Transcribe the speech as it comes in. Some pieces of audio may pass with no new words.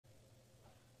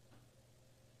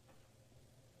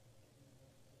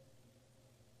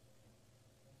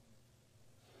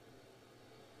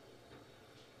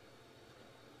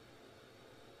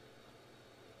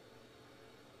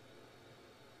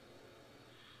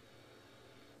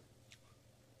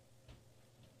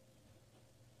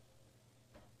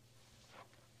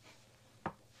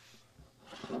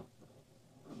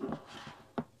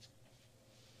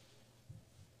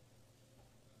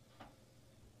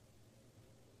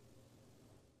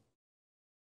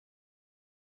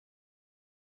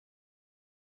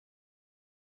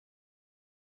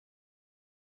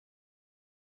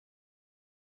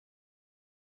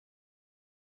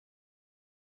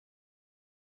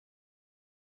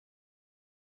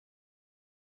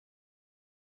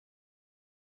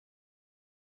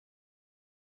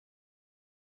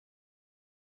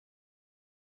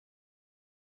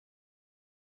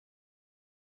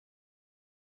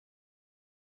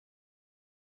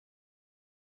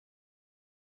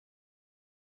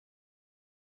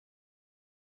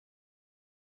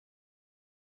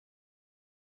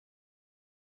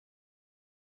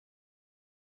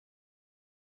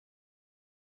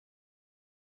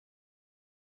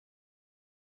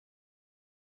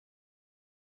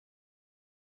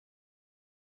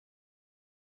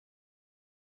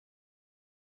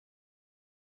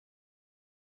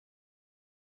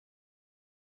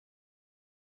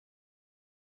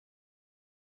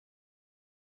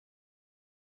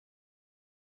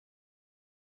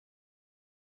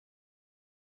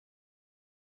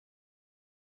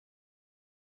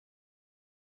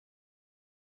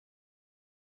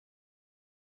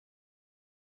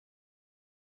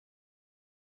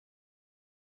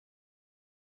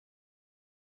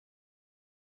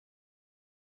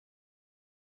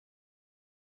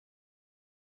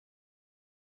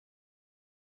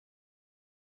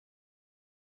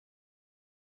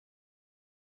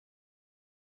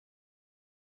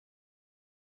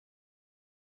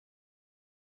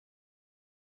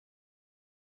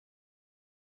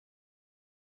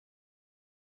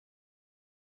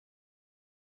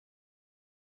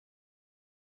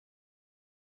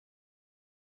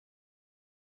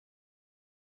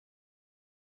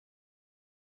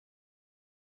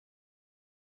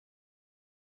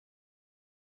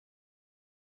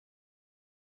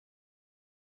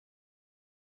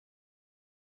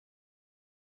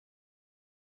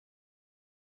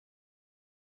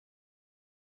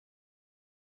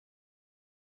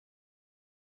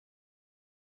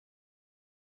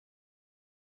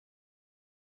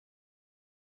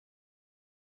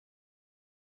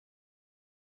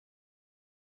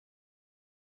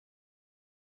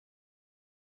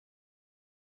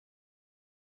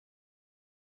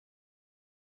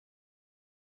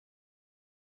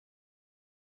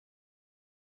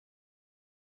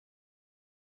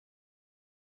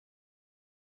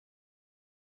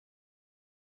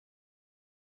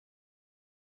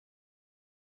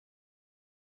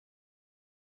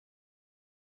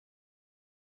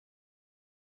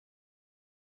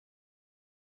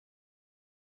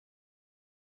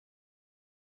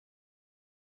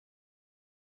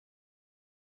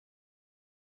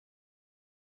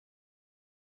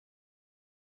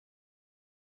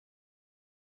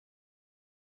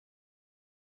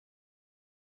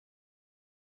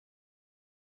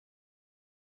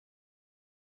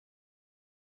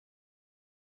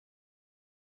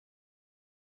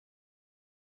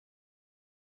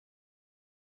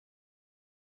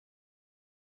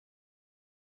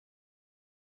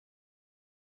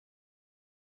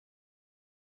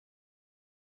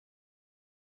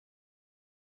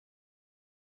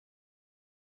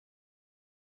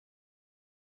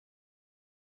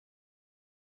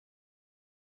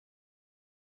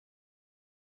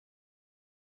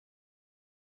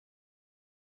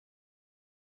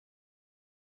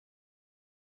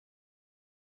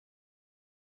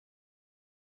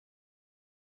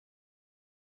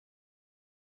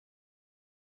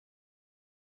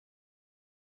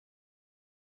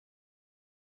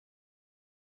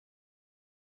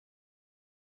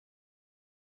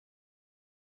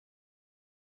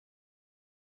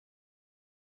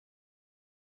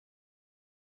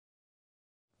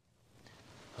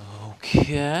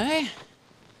Okay.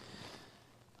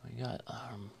 We got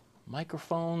our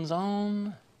microphones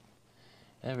on.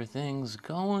 Everything's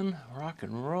going. Rock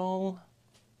and roll.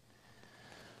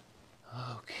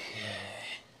 Okay.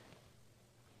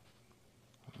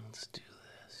 Let's do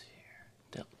this here.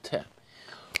 Double tap.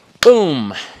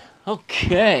 Boom.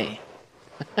 Okay.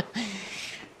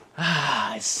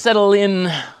 I settle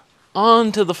in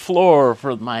onto the floor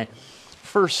for my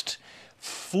first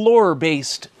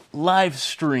floor-based live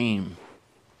stream.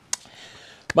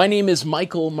 My name is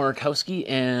Michael Markowsky,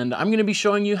 and I'm going to be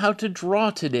showing you how to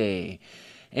draw today.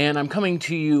 And I'm coming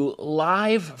to you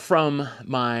live from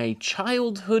my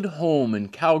childhood home in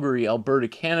Calgary, Alberta,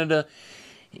 Canada.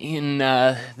 In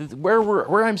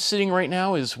where I'm sitting right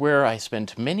now is where I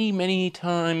spent many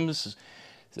times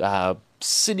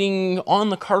sitting on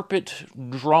the carpet,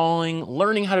 drawing,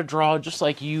 learning how to draw just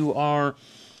like you are,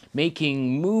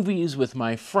 making movies with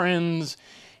my friends.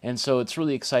 And so it's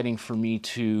really exciting for me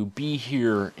to be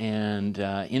here and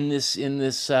in this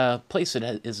place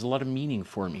that has a lot of meaning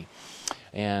for me.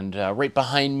 And right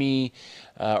behind me,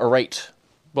 right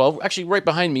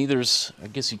behind me, there's, I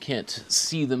guess you can't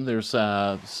see them, there's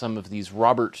some of these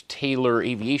Robert Taylor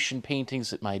aviation paintings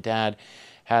that my dad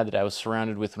had that I was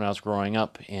surrounded with when I was growing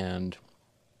up, and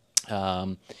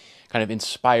kind of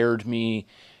inspired me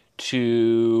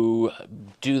to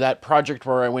do that project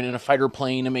where I went in a fighter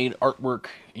plane and made artwork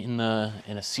in a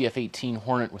CF-18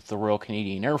 Hornet with the Royal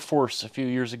Canadian Air Force a few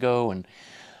years ago. And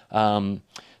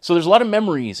so there's a lot of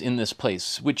memories in this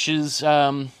place, which is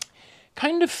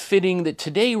kind of fitting that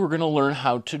today we're going to learn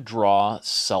how to draw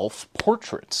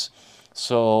self-portraits.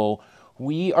 So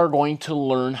we are going to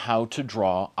learn how to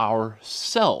draw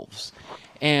ourselves.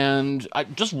 And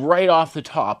just right off the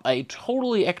top, I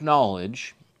totally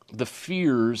acknowledge the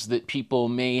fears that people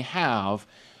may have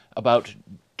about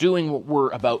doing what we're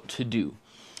about to do.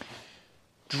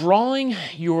 Drawing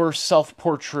your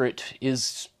self-portrait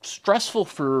is stressful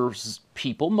for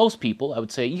people, most people, I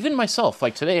would say, even myself.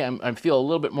 Like today, I feel a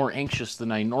little bit more anxious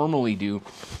than I normally do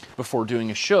before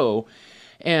doing a show,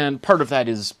 and part of that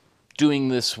is doing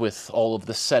this with all of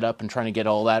the setup and trying to get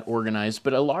all that organized,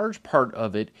 but a large part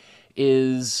of it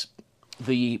is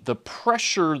the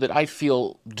pressure that I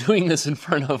feel doing this in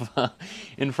front of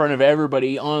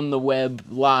everybody on the web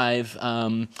live,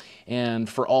 and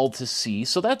for all to see.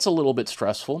 So that's a little bit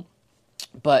stressful,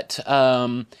 but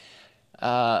I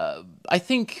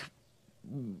think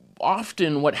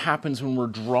often what happens when we're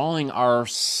drawing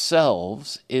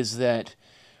ourselves is that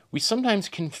we sometimes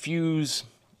confuse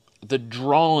the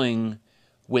drawing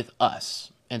with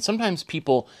us. And sometimes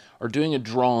people are doing a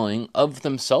drawing of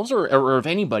themselves or of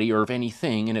anybody or of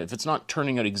anything, and if it's not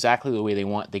turning out exactly the way they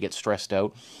want, they get stressed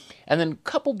out. And then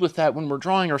coupled with that, when we're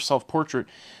drawing our self-portrait,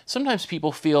 sometimes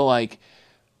people feel like,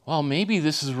 well, maybe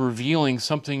this is revealing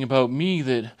something about me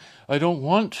that I don't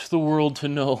want the world to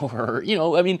know. Or,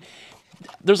 I mean,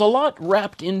 there's a lot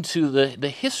wrapped into the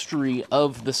history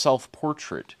of the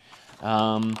self-portrait.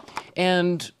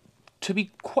 And to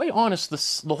be quite honest,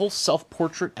 the whole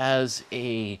self-portrait as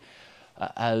a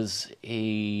I was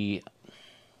going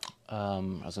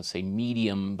to say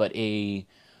medium, but a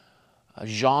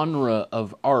genre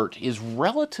of art is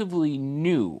relatively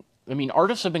new. I mean,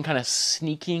 artists have been kind of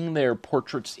sneaking their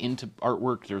portraits into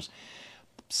artwork. There's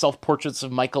self-portraits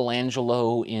of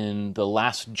Michelangelo in the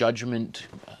Last Judgment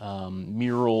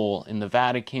mural in the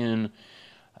Vatican,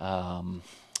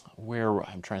 where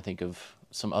I'm trying to think of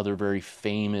some other very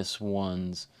famous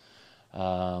ones.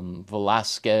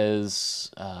 Velasquez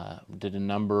did a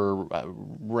number,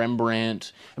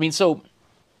 Rembrandt. I mean, so,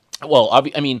 well,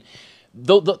 I mean,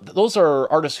 those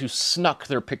are artists who snuck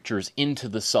their pictures into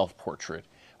the self-portrait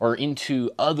or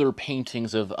into other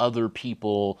paintings of other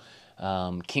people,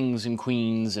 kings and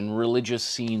queens and religious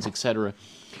scenes, etc.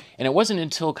 And it wasn't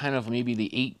until kind of maybe the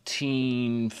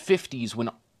 1850s when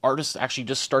artists actually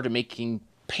just started making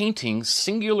paintings,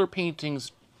 singular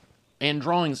paintings, and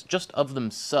drawings just of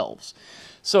themselves.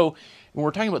 So when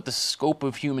we're talking about the scope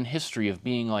of human history of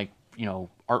being like,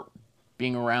 art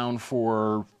being around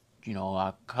for,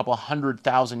 a couple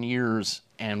 100,000 years,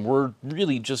 and we're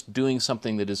really just doing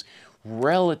something that is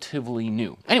relatively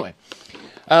new. Anyway,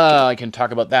 I can talk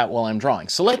about that while I'm drawing.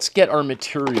 So let's get our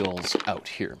materials out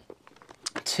here.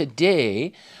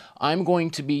 Today, I'm going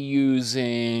to be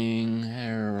using,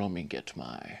 let me get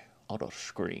my auto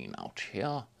screen out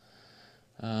here.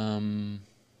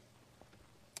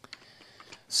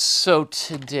 So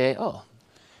today,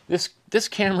 this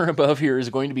camera above here is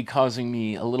going to be causing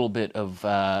me a little bit of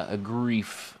a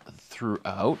grief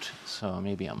throughout, so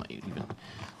maybe I might even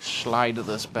slide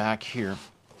this back here.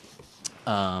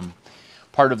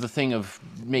 Part of the thing of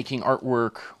making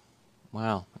artwork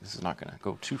Wow, this is not going to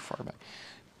go too far back.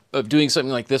 Of doing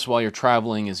something like this while you're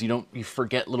traveling is you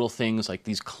forget little things like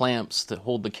these clamps that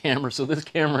hold the camera. So this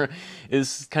camera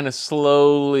is kind of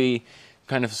slowly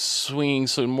kind of swinging,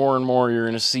 so more and more you're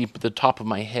going to see the top of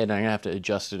my head, and I'm going to have to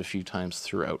adjust it a few times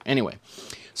throughout. Anyway,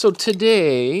 so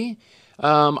today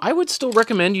I would still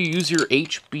recommend you use your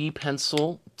HB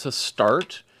pencil to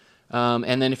start,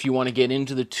 and then if you want to get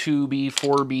into the 2B,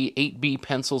 4B, 8B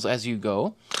pencils as you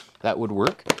go, that would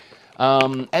work.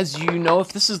 As you know,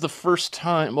 if this is the first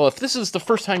time, well, if this is the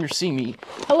first time you're seeing me,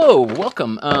 hello,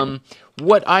 welcome.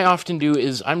 What I often do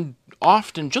is I'm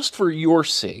often, just for your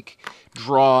sake,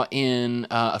 draw in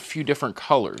a few different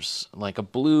colors, like a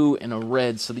blue and a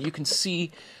red, so that you can see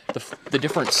the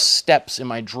different steps in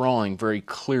my drawing very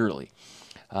clearly.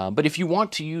 But if you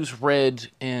want to use red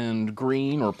and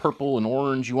green or purple and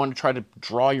orange, you want to try to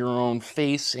draw your own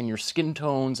face and your skin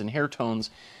tones and hair tones,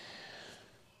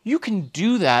 you can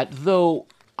do that, though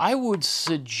I would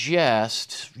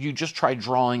suggest you just try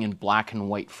drawing in black and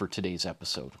white for today's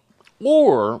episode.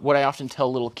 Or, what I often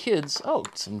tell little kids, oh,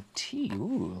 some tea.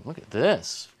 Ooh, look at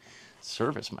this.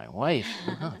 Service my wife.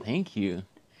 Oh, thank you.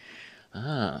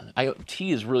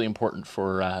 Tea is really important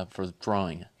for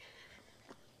drawing.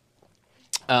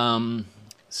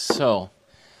 So,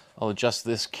 I'll adjust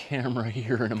this camera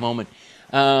here in a moment.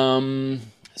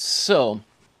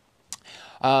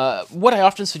 What I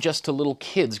often suggest to little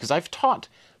kids, because I've taught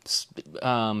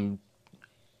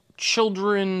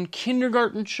children,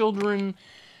 kindergarten children,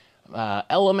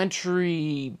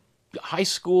 elementary, high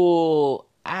school,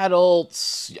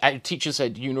 adults. I teach this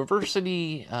at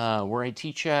university, where I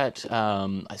teach at,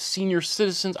 senior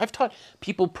citizens. I've taught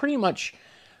people pretty much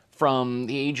from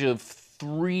the age of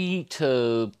 3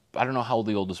 to, I don't know how old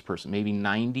the oldest person, maybe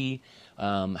 90,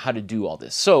 how to do all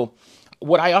this. So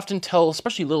what I often tell,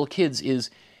 especially little kids, is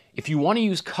if you want to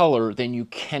use color, then you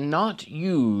cannot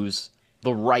use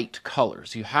the right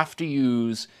colors. You have to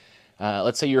use,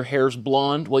 let's say your hair's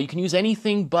blonde. Well, you can use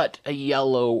anything but a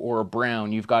yellow or a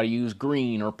brown. You've got to use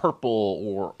green or purple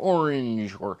or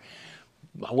orange or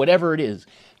whatever it is,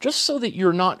 just so that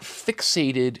you're not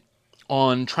fixated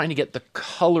on trying to get the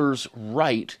colors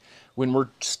right when we're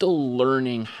still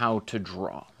learning how to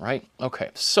draw, right?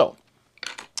 Okay, so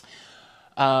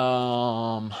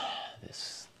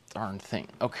this darn thing.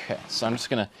 Okay, so I'm just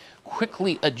gonna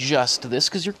quickly adjust this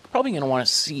because you're probably gonna want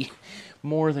to see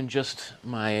more than just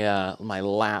my my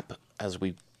lap as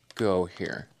we go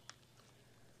here.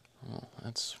 Oh,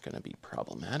 that's gonna be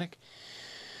problematic.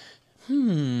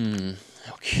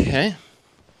 Okay.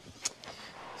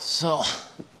 So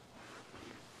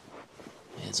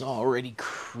it's already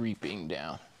creeping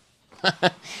down.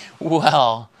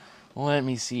 Well, let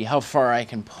me see how far I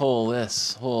can pull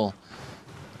this whole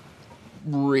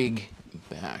rig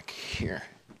back here.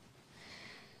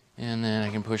 And then I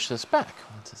can push this back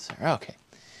once it's there. Okay.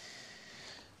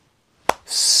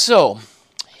 So,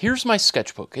 here's my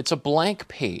sketchbook. It's a blank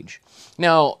page.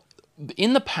 Now,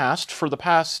 in the past,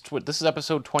 this is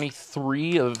episode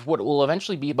 23 of what will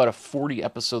eventually be about a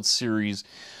 40-episode series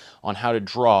on how to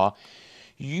draw.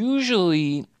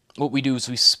 Usually, what we do is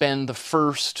we spend the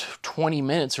first 20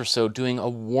 minutes or so doing a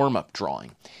warm-up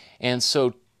drawing. And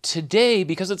so today,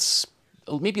 because it's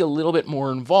maybe a little bit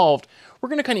more involved, we're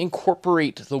going to kind of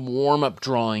incorporate the warm-up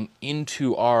drawing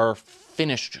into our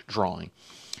finished drawing.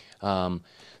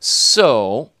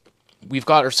 So we've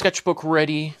got our sketchbook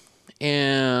ready,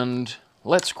 and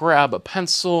let's grab a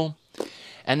pencil.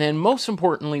 And then most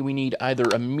importantly, we need either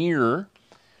a mirror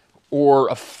or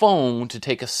a phone to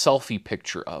take a selfie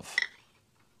picture of.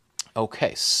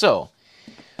 Okay, so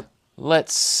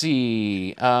let's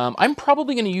see. I'm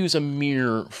probably going to use a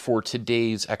mirror for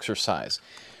today's exercise.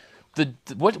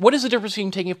 What is the difference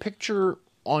between taking a picture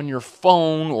on your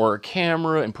phone or a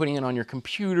camera and putting it on your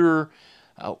computer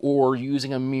or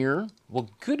using a mirror? Well,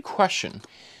 good question.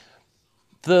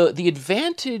 The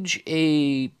advantage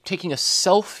taking a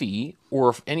selfie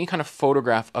or any kind of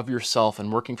photograph of yourself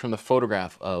and working from the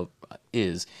photograph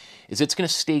is it's going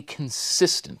to stay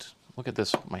consistent. Look at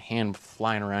this, my hand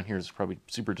flying around here is probably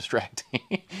super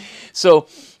distracting. So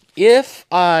if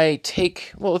I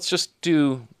take, well, let's just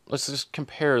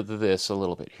compare this a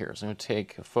little bit here. So I'm going to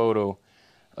take a photo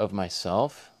of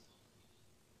myself.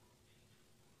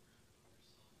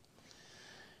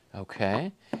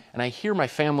 Okay, and I hear my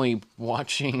family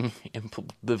watching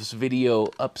this video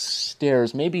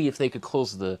upstairs. Maybe if they could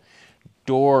close the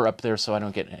door up there so I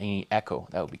don't get any echo,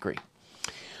 that would be great.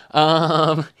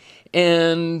 So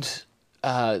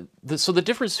the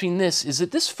difference between this is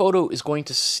that this photo is going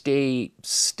to stay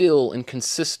still and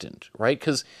consistent, right?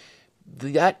 Because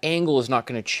that angle is not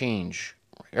going to change.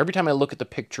 Every time I look at the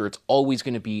picture, it's always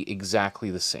going to be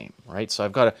exactly the same, right? So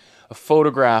I've got a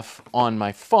photograph on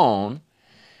my phone,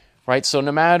 right? So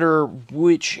no matter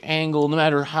which angle, no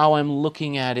matter how I'm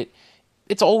looking at it,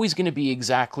 it's always going to be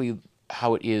exactly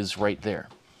how it is right there.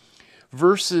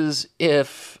 Versus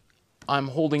if I'm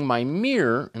holding my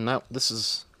mirror, and this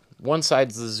is one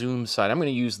side's the zoom side. I'm going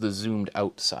to use the zoomed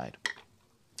out side.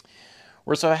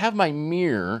 Where so I have my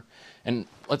mirror, and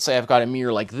let's say I've got a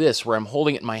mirror like this where I'm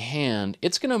holding it in my hand,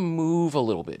 it's going to move a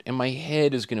little bit, and my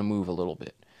head is going to move a little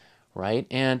bit, right?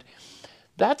 And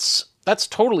that's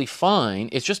totally fine.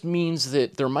 It just means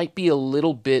that there might be a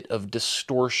little bit of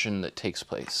distortion that takes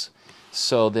place,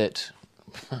 so that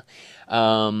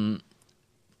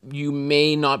you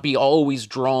may not be always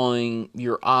drawing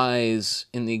your eyes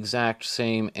in the exact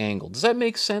same angle. Does that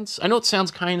make sense? I know it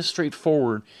sounds kind of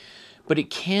straightforward, but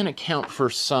it can account for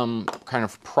some kind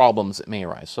of problems that may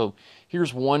arise. So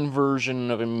here's one version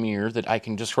of a mirror that I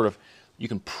can just sort of, you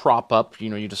can prop up, you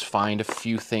know, you just find a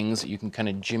few things that you can kind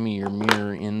of jimmy your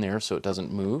mirror in there so it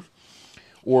doesn't move.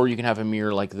 Or you can have a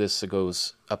mirror like this that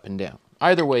goes up and down.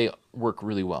 Either way, work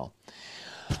really well.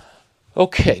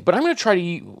 Okay, but I'm going to try to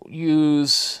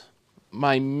use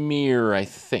my mirror, I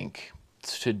think,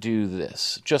 to do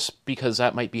this, just because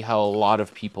that might be how a lot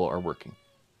of people are working.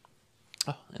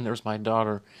 Oh, and there's my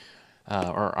daughter,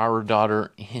 or our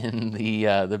daughter, in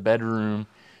the bedroom,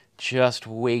 just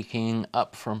waking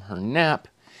up from her nap.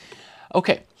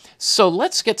 Okay, so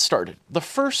let's get started. The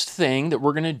first thing that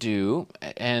we're going to do,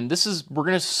 and this is, we're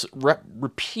going to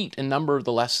repeat a number of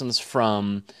the lessons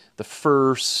from the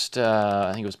first,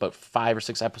 I think it was about 5 or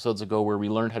 6 episodes ago, where we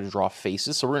learned how to draw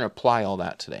faces. So we're going to apply all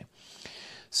that today.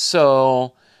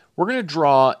 So we're going to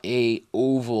draw a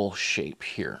oval shape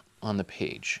here on the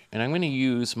page, and I'm going to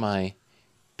use my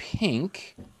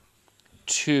pink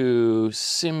to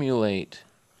simulate.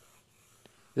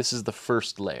 This is the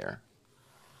first layer.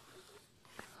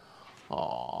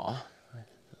 Aw, I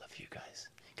love you guys.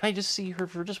 Can I just see her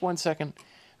for just 1 second?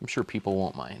 I'm sure people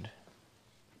won't mind.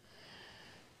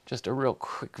 Just a real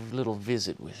quick little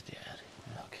visit with Dad.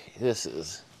 Okay, this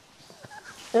is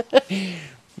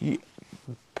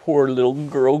poor little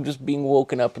girl just being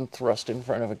woken up and thrust in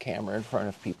front of a camera in front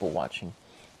of people watching.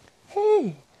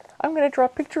 Hey, I'm going to draw a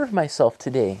picture of myself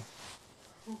today.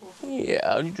 Yeah,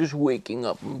 I'm just waking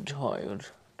up. I'm tired.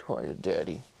 Tired,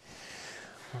 Daddy.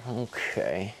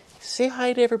 Okay. Say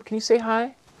hi to everybody. Can you say hi?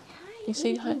 Hi. Can you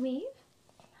say hi? Wave?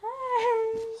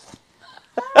 Hi.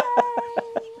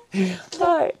 Hi.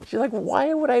 Hi. She's like,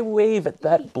 why would I wave at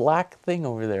that black thing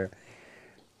over there?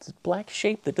 It's a black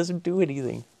shape that doesn't do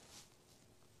anything.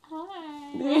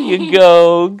 Hi. There you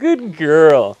go. Good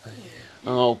girl.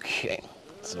 Okay.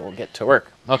 So we'll get to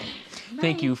work. Okay.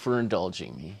 Thank you for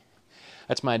indulging me.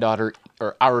 That's my daughter,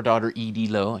 or our daughter, Edie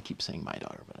Lowe. I keep saying my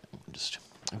daughter, but I'm just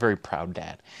a very proud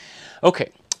dad.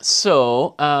 Okay.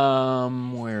 So,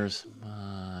 where's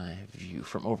my view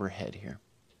from overhead here?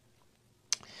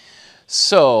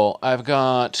 So, I've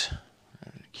got,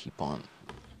 I'm going to keep on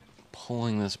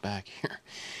pulling this back here.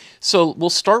 So,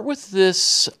 we'll start with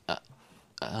this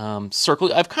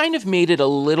circle. I've kind of made it a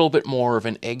little bit more of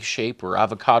an egg shape or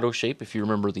avocado shape, if you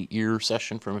remember the ear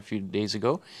session from a few days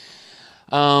ago.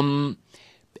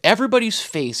 Everybody's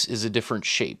face is a different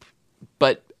shape,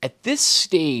 but at this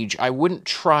stage, I wouldn't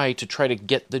try to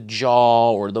get the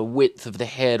jaw or the width of the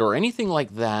head or anything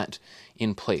like that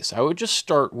in place. I would just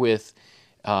start with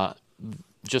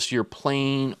just your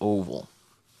plain oval.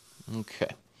 Okay.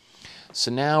 So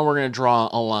now we're going to draw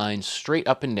a line straight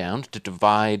up and down to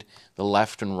divide the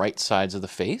left and right sides of the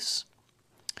face.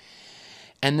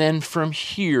 And then from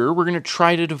here, we're going to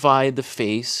try to divide the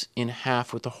face in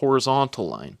half with a horizontal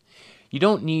line. You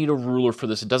don't need a ruler for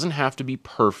this. It doesn't have to be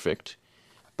perfect.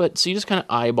 But so you just kind of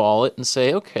eyeball it and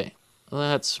say, okay, well,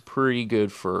 that's pretty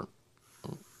good for...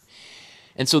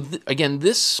 And so, again,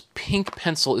 this pink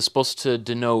pencil is supposed to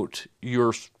denote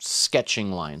your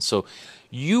sketching line. So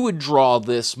you would draw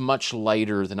this much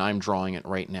lighter than I'm drawing it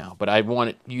right now. But I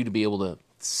want you to be able to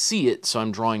see it, so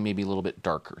I'm drawing maybe a little bit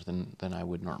darker than I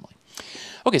would normally.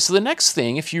 Okay, so the next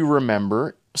thing, if you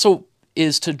remember,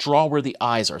 is to draw where the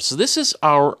eyes are. So this is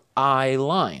our eye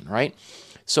line, right?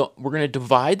 So we're going to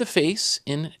divide the face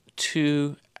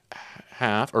into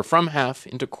half, or from half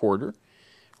into quarter.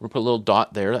 We're going to put a little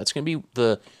dot there. That's going to be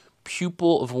the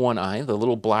pupil of one eye, the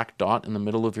little black dot in the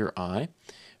middle of your eye.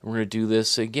 And we're going to do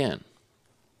this again,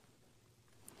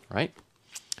 right?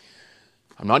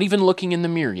 I'm not even looking in the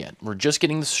mirror yet. We're just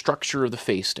getting the structure of the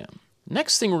face down.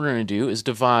 Next thing we're going to do is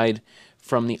divide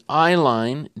from the eye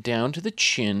line down to the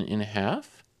chin in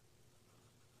half.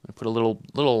 I'm going to put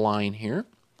a little line here.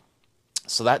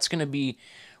 So that's going to be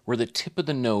where the tip of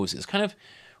the nose is. Kind of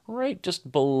right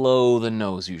just below the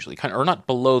nose usually, or not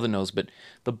below the nose, but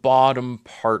the bottom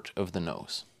part of the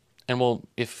nose. And well,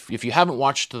 if you haven't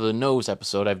watched the nose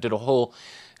episode, I've did a whole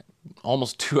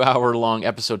almost 2 hour long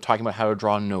episode talking about how to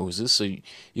draw noses, so you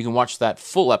can watch that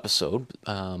full episode.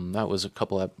 That was a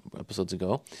couple episodes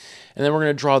ago. And then we're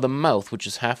going to draw the mouth, which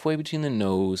is halfway between the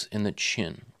nose and the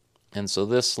chin. And so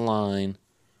this line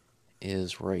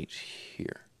is right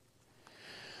here.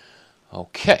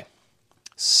 Okay,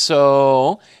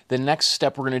 so the next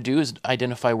step we're going to do is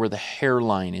identify where the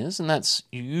hairline is, and that's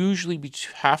usually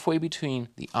halfway between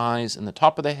the eyes and the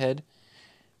top of the head.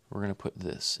 We're going to put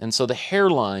this. And so the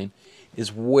hairline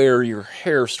is where your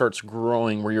hair starts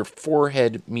growing, where your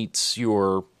forehead meets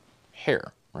your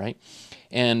hair, right?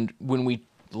 And when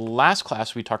last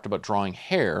class we talked about drawing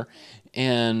hair,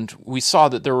 and we saw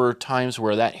that there were times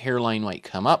where that hairline might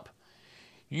come up.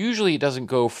 Usually it doesn't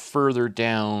go further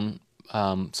down,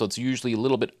 so it's usually a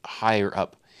little bit higher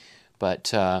up.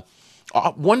 But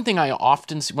one thing I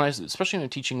often see, especially when I'm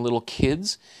teaching little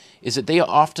kids, is that they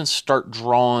often start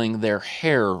drawing their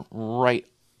hair right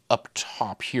up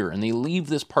top here, and they leave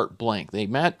this part blank. A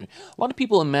lot of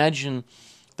people imagine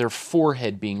their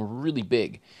forehead being really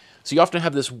big. So you often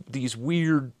have these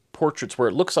weird portraits where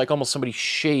it looks like almost somebody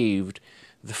shaved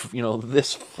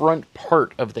this front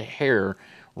part of the hair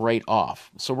right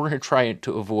off. So we're going to try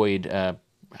to avoid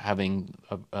having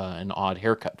an odd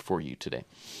haircut for you today.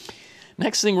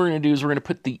 Next thing we're going to do is we're going to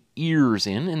put the ears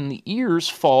in, and the ears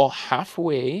fall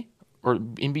halfway or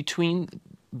in between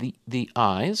the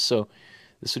eyes. So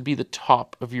this would be the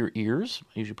top of your ears.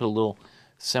 I usually put a little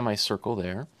semicircle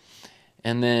there.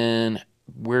 And then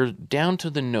we're down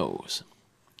to the nose.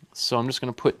 So I'm just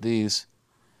going to put these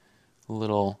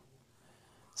little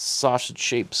sausage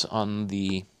shapes on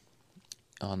the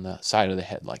side of the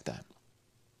head like that.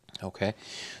 Okay,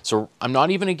 so I'm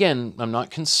not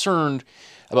concerned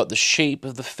about the shape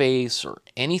of the face or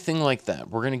anything like that.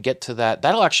 We're going to get to that.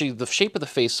 The shape of the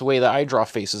face, the way that I draw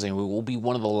faces anyway, will be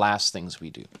one of the last things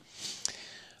we do.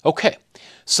 Okay,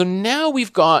 so now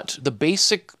we've got the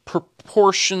basic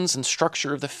proportions and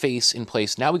structure of the face in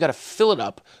place. Now we got to fill it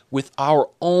up with our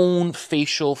own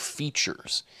facial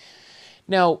features.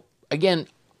 Now, again,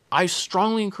 I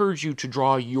strongly encourage you to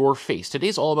draw your face.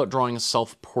 Today's all about drawing a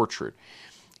self-portrait.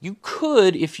 You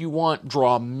could, if you want,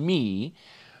 draw me,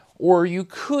 or you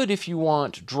could, if you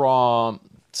want, draw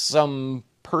some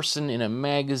person in a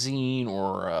magazine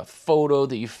or a photo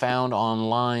that you found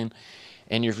online.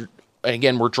 And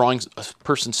again, we're drawing a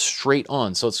person straight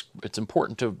on, so it's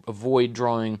important to avoid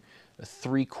drawing a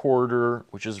 3/4,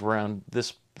 which is around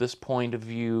this point of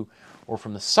view, or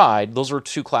from the side. Those are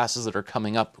two classes that are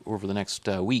coming up over the next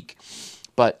week.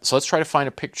 So let's try to find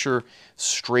a picture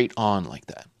straight on like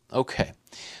that. Okay,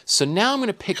 so now I'm going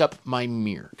to pick up my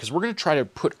mirror, because we're going to try to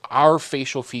put our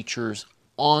facial features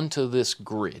onto this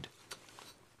grid.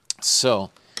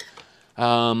 So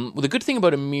well, the good thing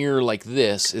about a mirror like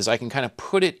this is I can kind of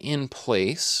put it in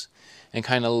place and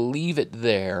kind of leave it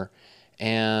there,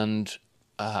 and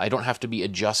I don't have to be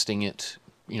adjusting it,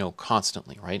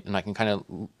 constantly, right? And I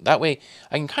can that way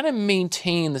I can kind of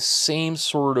maintain the same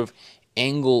sort of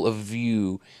angle of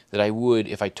view that I would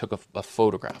if I took a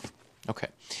photograph. Okay,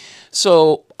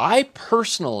 so I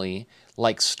personally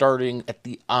like starting at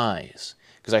the eyes,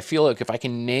 because I feel like if I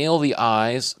can nail the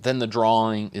eyes, then the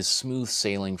drawing is smooth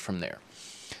sailing from there.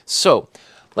 So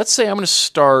let's say I'm going to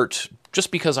start, just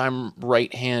because I'm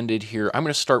right-handed here, I'm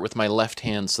going to start with my left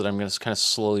hand, so that I'm going to kind of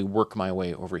slowly work my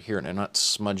way over here, and I'm not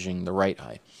smudging the right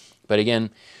eye. But again,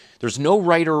 there's no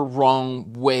right or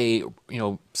wrong way,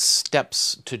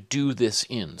 steps to do this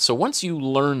in. So once you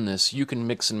learn this, you can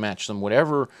mix and match them,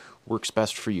 whatever works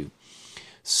best for you.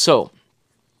 So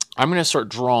I'm going to start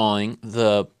drawing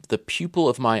the pupil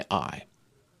of my eye.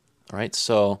 All right,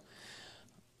 so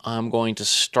I'm going to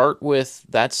start with,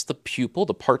 that's the pupil,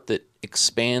 the part that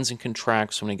expands and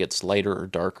contracts when it gets lighter or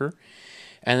darker.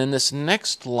 And then this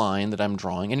next line that I'm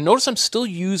drawing, and notice I'm still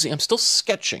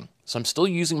sketching, so I'm still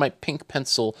using my pink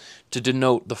pencil to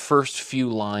denote the first few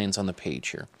lines on the page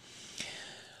here.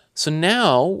 So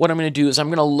now what I'm going to do is I'm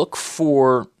going to look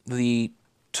for the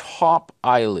top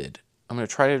eyelid. I'm going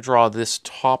to try to draw this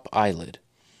top eyelid,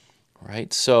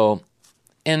 right? So,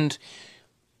 and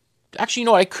actually,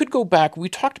 I could go back. We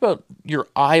talked about your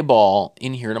eyeball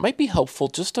in here, and it might be helpful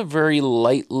just to very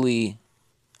lightly,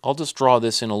 I'll just draw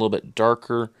this in a little bit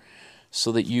darker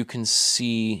so that you can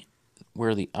see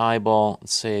where the eyeball,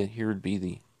 let's say here would be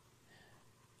the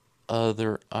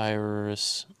other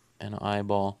iris and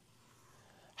eyeball.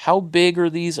 How big are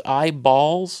these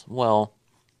eyeballs? Well,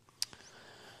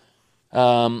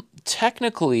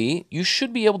 technically, you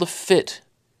should be able to fit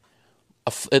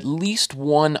at least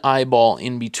one eyeball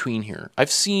in between here.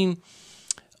 I've seen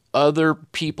other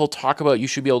people talk about you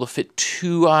should be able to fit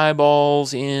 2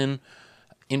 eyeballs in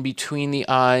between the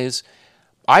eyes.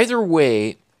 Either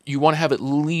way, you want to have at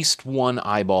least 1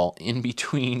 eyeball in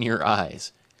between your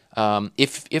eyes.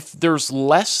 If there's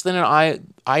less than an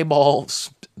eyeball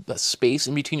space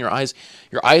in between your eyes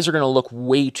are going to look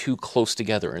way too close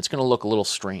together, and it's going to look a little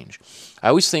strange. I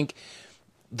always think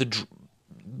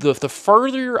the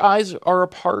farther your eyes are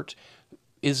apart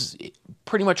is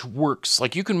pretty much works.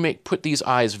 Like you can put these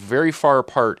eyes very far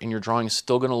apart and your drawing is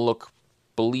still going to look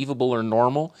believable or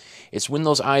normal. It's when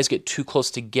those eyes get too close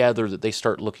together that they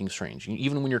start looking strange,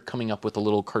 even when you're coming up with a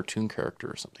little cartoon character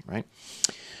or something, right?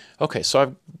 Okay, so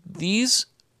I've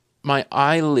my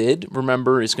eyelid,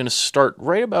 remember, is going to start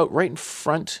right in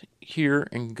front here,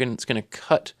 and it's going to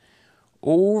cut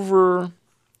over.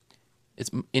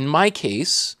 In my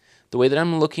case, the way that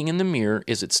I'm looking in the mirror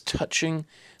is it's touching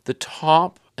the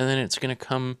top, and then it's going to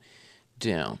come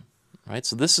down, right?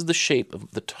 So this is the shape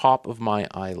of the top of my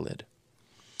eyelid.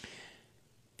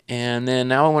 And then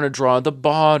now I want to draw the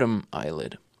bottom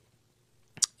eyelid.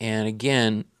 And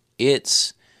again,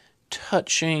 it's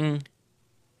touching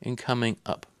and coming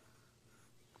up.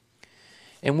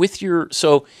 And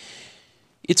so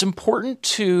it's important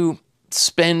to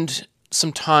spend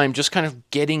some time just kind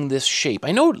of getting this shape.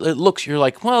 I know you're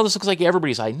like, well, this looks like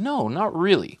everybody's eye. No, not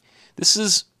really. This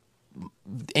is,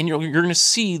 and you're going to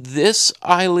see this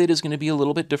eyelid is going to be a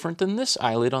little bit different than this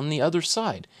eyelid on the other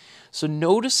side. So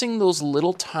noticing those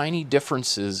little tiny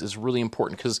differences is really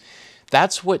important, because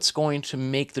that's what's going to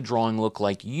make the drawing look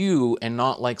like you and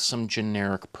not like some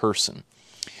generic person.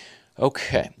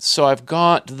 Okay, so I've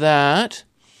got that.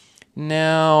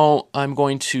 Now I'm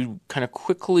going to kind of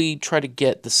quickly try to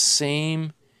get the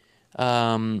same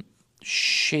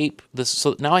shape.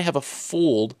 So now I have a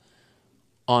fold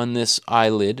on this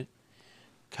eyelid,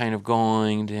 kind of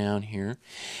going down here.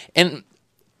 And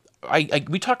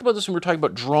we talked about this when we were talking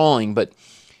about drawing, but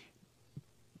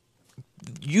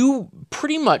you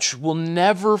pretty much will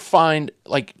never find,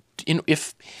 like,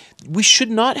 if we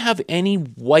should not have any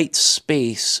white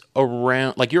space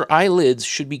around, like your eyelids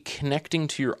should be connecting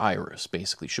to your iris,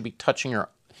 basically, should be touching your,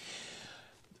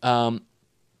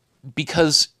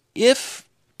 because if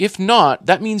not,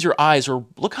 that means your eyes are,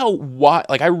 look how wide,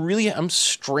 like I'm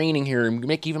straining here and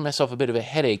make even myself a bit of a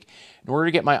headache in order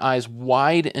to get my eyes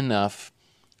wide enough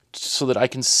so that I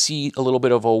can see a little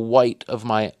bit of a white of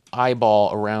my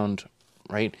eyeball around,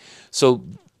 right? So,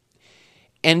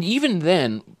 and even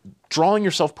then, drawing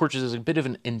your self-portrait is a bit of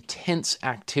an intense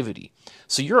activity.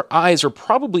 So your eyes are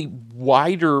probably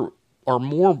wider or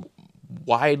more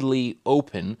widely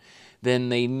open than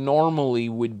they normally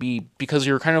would be, because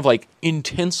you're kind of like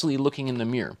intensely looking in the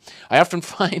mirror. I often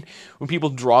find when people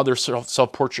draw their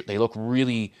self-portrait, they look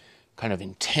really kind of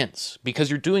intense, because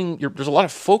there's a lot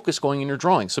of focus going in your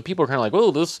drawing. So people are kind of like,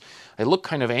 oh, I look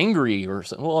kind of angry or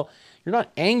something. Well, you're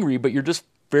not angry, but you're just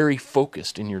very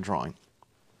focused in your drawing.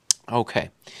 Okay,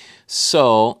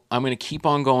 so I'm going to keep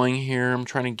on going here. I'm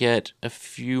trying to get a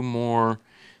few more.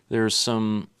 There's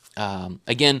some,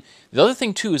 again, the other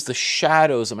thing too is the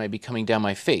shadows that might be coming down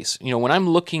my face. You know, when I'm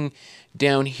looking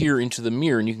down here into the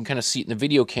mirror, and you can kind of see it in the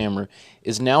video camera,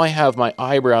 is now I have my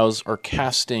eyebrows are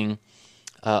casting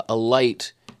a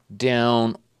light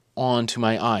down onto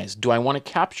my eyes. Do I want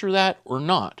to capture that or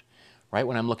not? Right,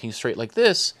 when I'm looking straight like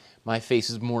this, my face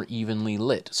is more evenly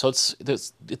lit. So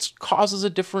it causes a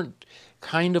different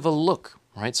kind of a look,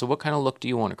 right? So what kind of look do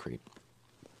you want to create?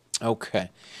 Okay.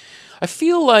 I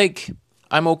feel like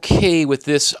I'm okay with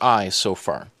this eye so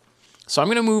far. So I'm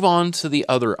going to move on to the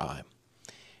other eye.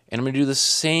 And I'm going to do the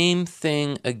same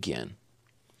thing again.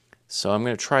 So I'm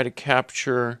going to try to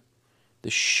capture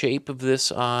the shape of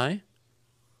this eye.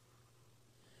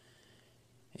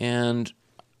 And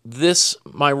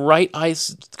my right eye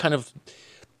kind of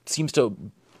seems to,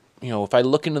 if I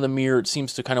look into the mirror, it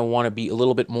seems to kind of want to be a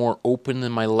little bit more open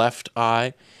than my left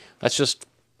eye. That's just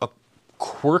a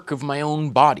quirk of my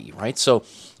own body, right? So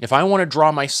if I want to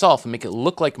draw myself and make it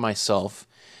look like myself,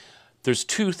 there's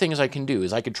 2 things I can do.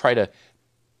 Is I could try to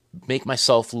make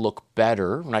myself look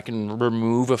better, and I can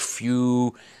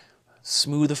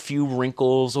smooth a few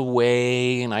wrinkles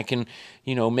away, and I can,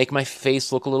 make my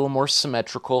face look a little more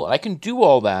symmetrical. I can do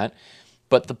all that,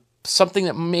 but something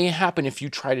that may happen if you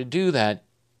try to do that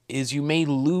is you may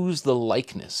lose the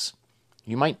likeness.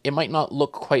 It might not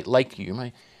look quite like you.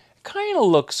 It kind of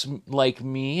looks like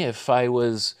me if I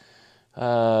was,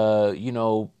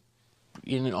 on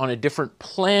a different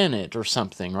planet or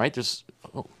something, right? There's,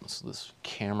 this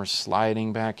camera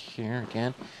sliding back here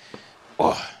again.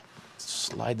 Oh,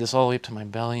 slide this all the way up to my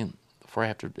belly, and the before I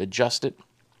have to adjust it.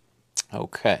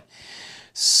 Okay,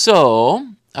 so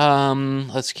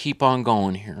let's keep on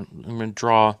going here. I'm going to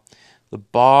draw the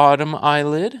bottom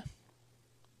eyelid.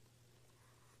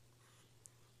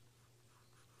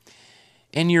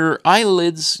 And your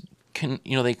eyelids can,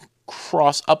 they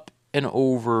cross up and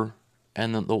over,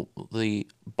 and then the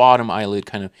bottom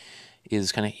eyelid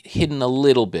is hidden a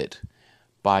little bit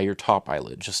by your top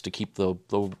eyelid, just to keep the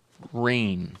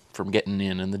rain from getting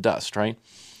in and the dust, right?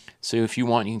 So if you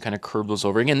want, you can kind of curve those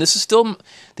over. Again, this is still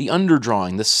the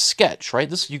underdrawing, the sketch, right?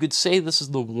 This, you could say this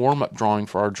is the warm-up drawing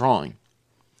for our drawing.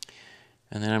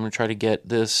 And then I'm going to try to get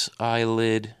this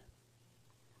eyelid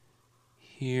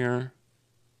here.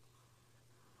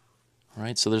 All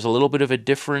right, so there's a little bit of a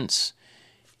difference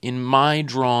in my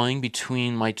drawing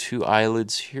between my two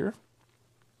eyelids here.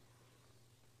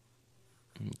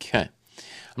 Okay,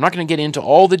 I'm not going to get into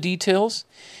all the details.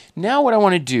 Now what I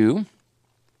want to do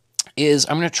is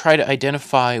I'm going to try to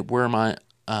identify where my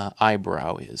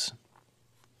eyebrow is.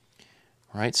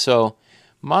 All right, so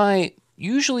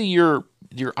usually your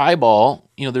eyeball,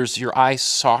 there's your eye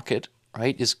socket,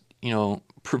 right, is,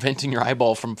 preventing your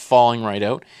eyeball from falling right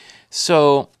out.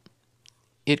 So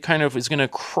it kind of is going to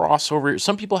cross over.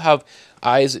 Some people have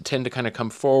eyes that tend to kind of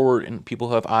come forward, and people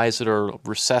who have eyes that are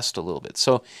recessed a little bit.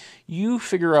 So you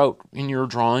figure out in your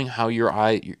drawing how your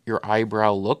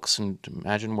eyebrow looks, and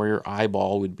imagine where your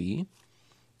eyeball would be.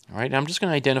 All right, and I'm just going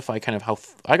to identify kind of how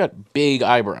I got big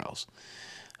eyebrows.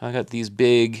 I got these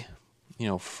big,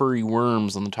 furry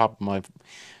worms on the top of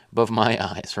above my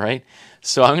eyes, right?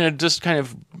 So I'm going to just kind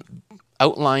of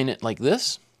outline it like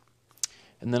this,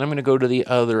 and then I'm going to go to the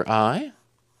other eye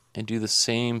and do the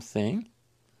same thing,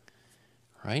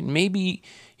 right? Maybe,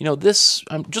 this,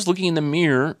 I'm just looking in the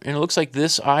mirror, and it looks like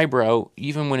this eyebrow,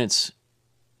 even when it's,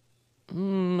 I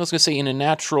was going to say in a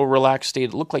natural, relaxed state,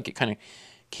 it looked like it kind of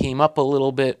came up a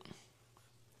little bit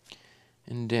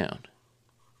and down.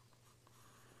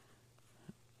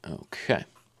 Okay.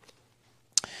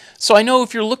 So I know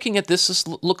if you're looking at this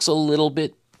looks a little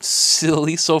bit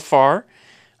silly so far.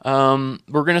 We're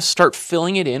going to start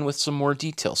filling it in with some more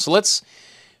detail. So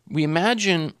we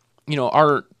imagine,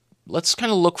 let's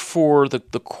kind of look for the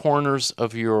corners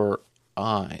of your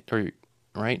eye,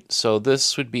 right? So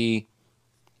this would be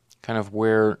kind of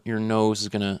where your nose is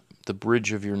the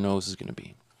bridge of your nose is going to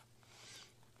be.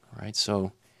 All right,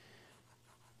 so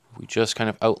we just kind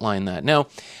of outline that. Now,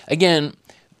 again,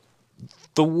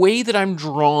 the way that I'm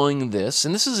drawing this,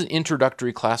 and this is an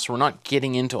introductory class, so we're not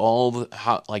getting into all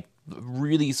the,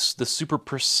 really the super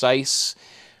precise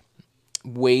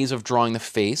ways of drawing the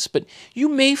face, but you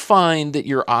may find that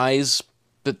your eyes,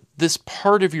 that this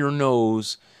part of your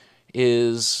nose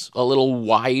is a little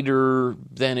wider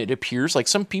than it appears. Like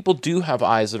some people do have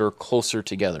eyes that are closer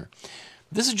together.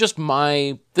 This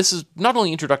is not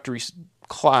only introductory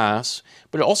class,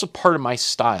 but also part of my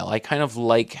style. I kind of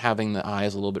like having the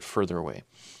eyes a little bit further away.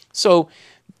 So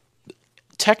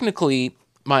technically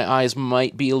my eyes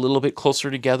might be a little bit closer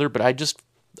together, but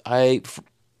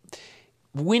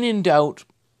when in doubt,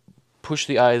 push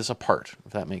the eyes apart,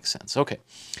 if that makes sense. Okay.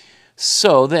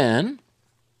 So then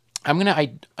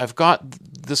I've got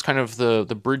this kind of the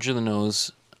bridge of the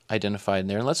nose identified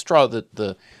there. And let's draw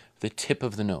the tip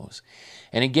of the nose.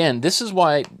 And again, this is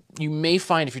why you may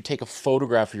find if you take a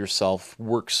photograph of yourself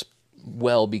works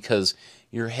well, because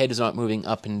your head is not moving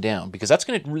up and down, because that's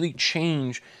going to really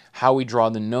change how we draw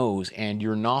the nose and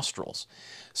your nostrils.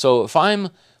 So if I'm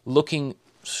looking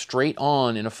straight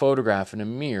on in a photograph in a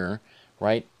mirror,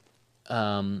 right,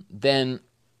 then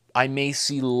I may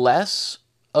see less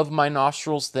of my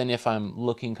nostrils than if I'm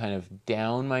looking kind of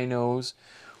down my nose,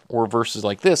 or versus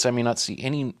like this, I may not see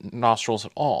any nostrils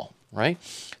at all, right?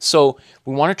 So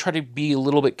we want to try to be a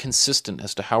little bit consistent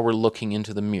as to how we're looking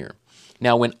into the mirror.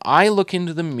 Now, when I look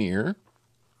into the mirror,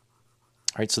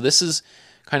 all right, so this is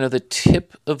kind of the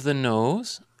tip of the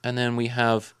nose, and then we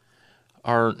have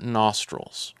our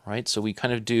nostrils, right? So we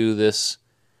kind of do this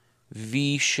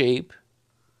V shape,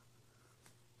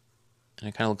 and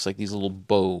it kind of looks like these little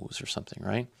bows or something,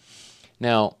 right?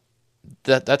 Now,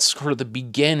 that's sort of the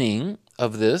beginning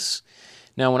of this.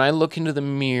 Now, when I look into the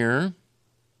mirror,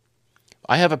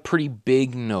 I have a pretty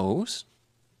big nose,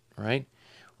 right?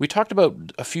 We talked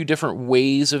about a few different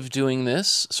ways of doing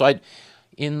this. So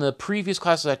in the previous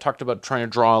classes, I talked about trying to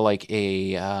draw like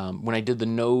when I did the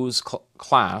nose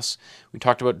class, we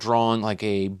talked about drawing like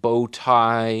a bow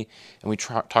tie, and we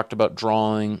talked about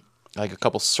drawing like a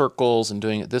couple circles and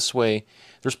doing it this way.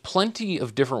 There's plenty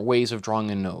of different ways of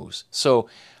drawing a nose. So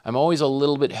I'm always a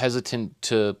little bit hesitant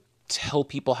to tell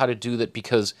people how to do that,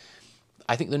 because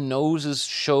I think the noses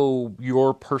show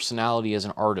your personality as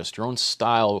an artist, your own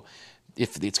style.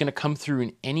 if it's going to come through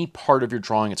in any part of your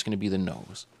drawing, it's going to be the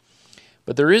nose.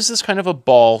 But there is this kind of a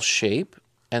ball shape,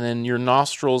 and then your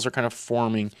nostrils are kind of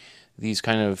forming these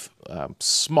kind of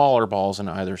smaller balls on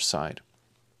either side.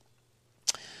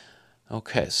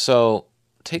 Okay, so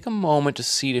take a moment to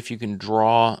see if you can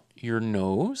draw your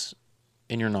nose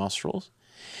and your nostrils.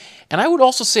 And I would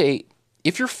also say,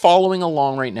 if you're following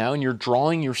along right now and you're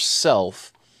drawing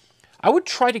yourself, I would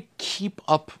try to keep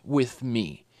up with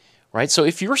me, right? So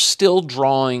if you're still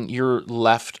drawing your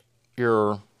left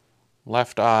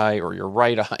eye or your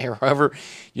right eye or however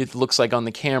it looks like on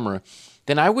the camera,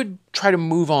 then I would try to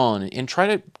move on and try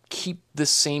to keep the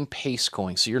same pace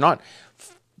going. So you're not,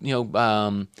 you know,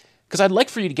 because I'd like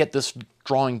for you to get this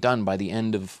drawing done by the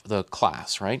end of the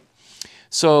class, right?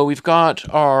 So we've got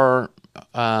our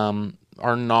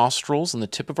nostrils and the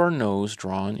tip of our nose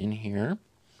drawn in here.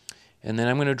 And then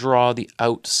I'm going to draw the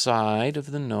outside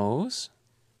of the nose.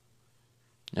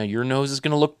 Now your nose is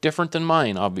going to look different than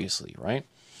mine, obviously, right?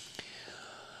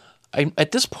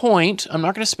 At this point, I'm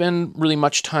not going to spend really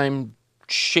much time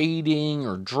shading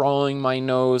or drawing my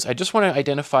nose. I just want to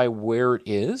identify where it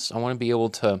is. I want to be able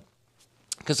to,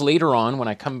 because later on when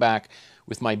I come back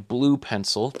with my blue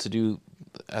pencil to do,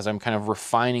 as I'm kind of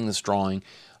refining this drawing,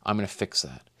 I'm going to fix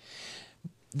that.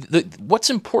 What's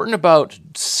important about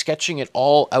sketching it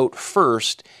all out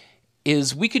first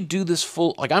is we could do this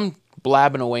full, like I'm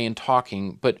blabbing away and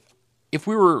talking, but if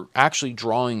we were actually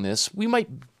drawing this, we might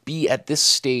be at this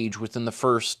stage within the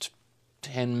first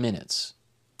 10 minutes,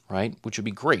 right? Which would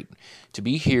be great to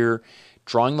be here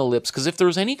drawing the lips, because if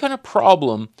there's any kind of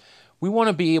problem, we want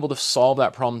to be able to solve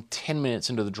that problem 10 minutes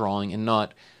into the drawing and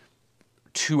not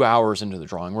 2 hours into the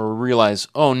drawing where we realize,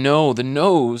 oh no, the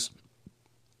nose,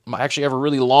 I actually have a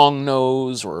really long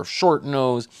nose or a short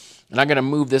nose, and I'm going to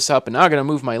move this up, and now I'm going to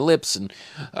move my lips, and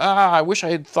I wish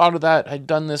I had thought of that. I'd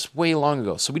done this way long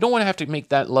ago. So we don't want to have to make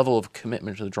that level of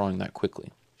commitment to the drawing that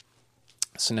quickly.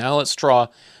 So now let's draw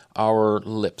our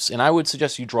lips, and I would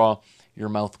suggest you draw your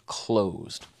mouth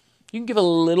closed. You can give a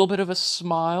little bit of a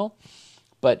smile,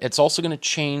 but it's also going to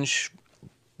change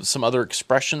some other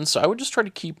expressions. So I would just try to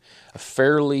keep a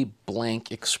fairly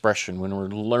blank expression when we're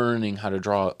learning how to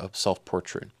draw a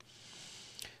self-portrait.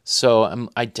 So I'm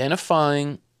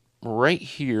identifying right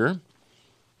here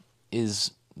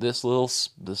is this little,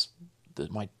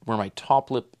 where my top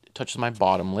lip touches my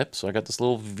bottom lip. So I got this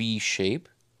little V shape.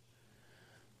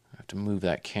 I have to move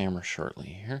that camera shortly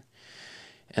here.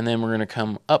 And then we're going to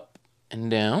come up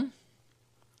and down,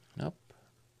 up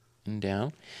and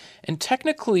down. And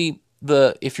technically,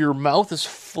 if your mouth is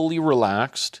fully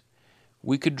relaxed,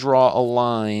 we could draw a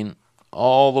line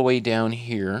all the way down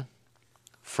here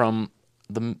from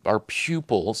our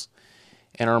pupils,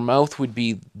 and our mouth would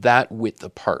be that width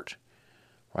apart,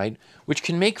 right? Which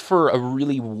can make for a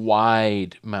really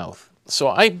wide mouth. So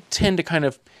I tend to kind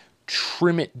of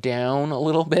trim it down a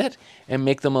little bit and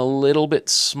make them a little bit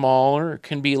smaller. It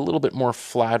can be a little bit more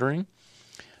flattering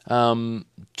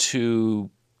to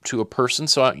a person.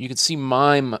 So you can see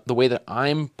the way that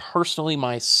I'm personally,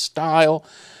 my style,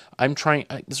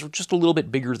 this is just a little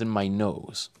bit bigger than my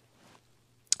nose.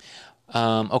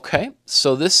 Okay,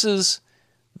 so this is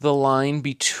the line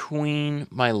between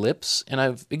my lips, and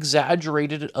I've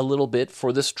exaggerated it a little bit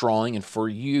for this drawing and for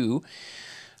you.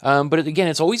 But again,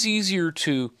 it's always easier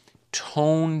to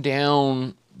tone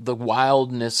down the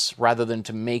wildness rather than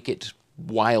to make it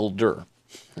wilder.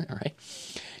 All right.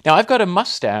 Now I've got a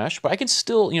mustache, but I can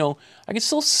still, I can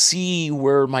still see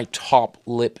where my top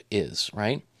lip is,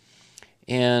 right?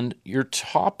 And your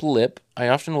top lip, I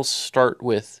often will start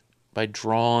with by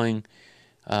drawing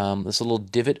this little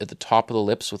divot at the top of the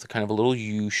lips with a kind of a little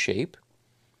U shape.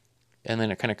 And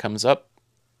then it kind of comes up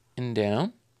and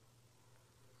down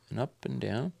and up and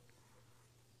down.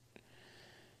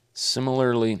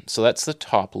 Similarly, so that's the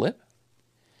top lip.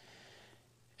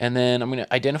 And then I'm going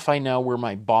to identify now where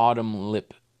my bottom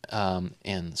lip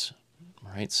ends.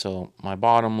 All right, so my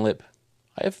bottom lip,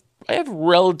 I have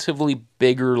relatively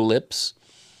bigger lips.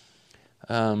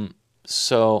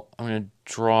 So I'm going to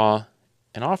draw,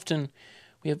 and often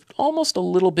we have almost a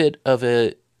little bit of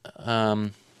a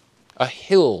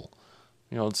hill.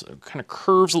 It's kind of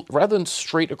curves rather than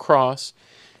straight across.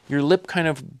 Your lip kind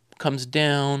of comes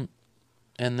down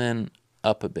and then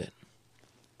up a bit.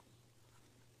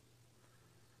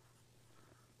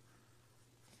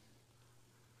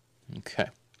 Okay.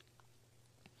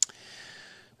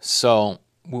 So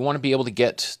we want to be able to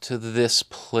get to this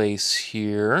place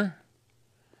here.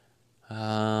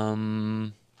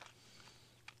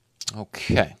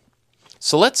 Okay.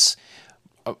 So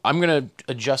I'm going to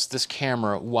adjust this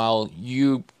camera while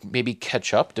you maybe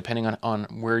catch up, depending on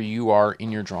where you are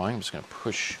in your drawing. I'm just going to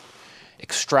push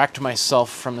extract myself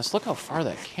from this. Look how far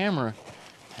that camera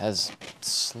has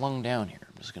slung down here.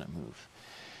 I'm just going to move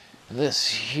this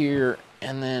here,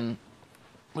 and then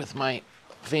with my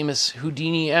famous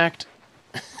Houdini act.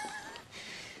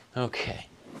 Okay.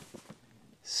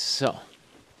 So.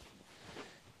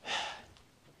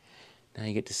 Now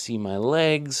you get to see my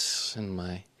legs and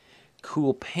my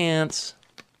cool pants.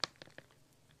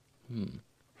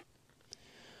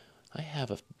 I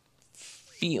have a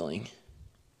feeling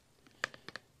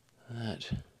that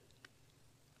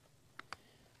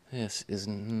this is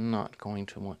not going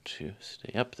to want to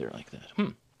stay up there like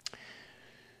that.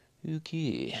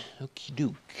 Okay, okie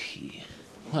dokie.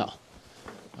 Well,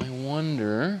 I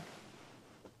wonder,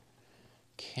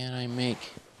 can I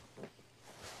make,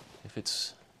 if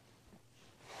it's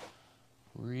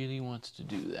really wants to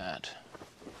do that.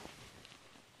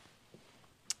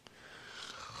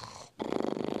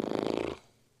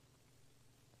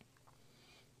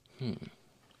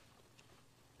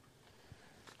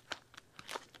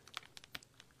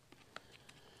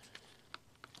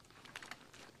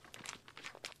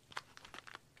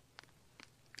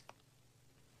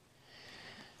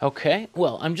 Okay,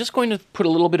 well, I'm just going to put a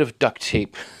little bit of duct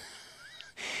tape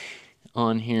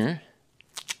on here.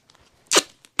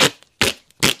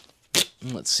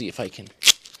 Let's see if I can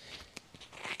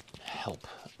help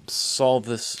solve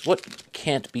this. What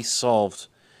can't be solved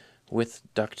with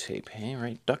duct tape? Hey,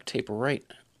 right? Duct tape right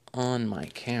on my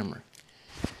camera.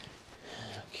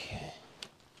 Okay.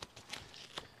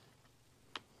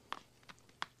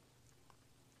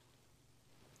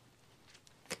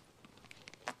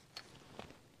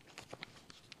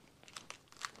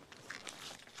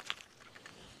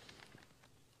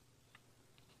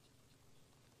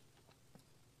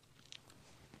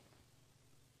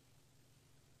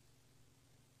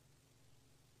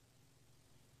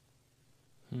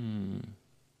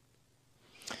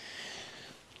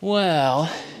 Well,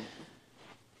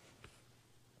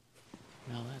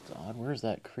 that's odd. Where's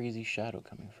that crazy shadow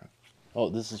coming from? Oh,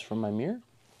 this is from my mirror?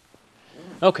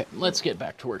 Okay, let's get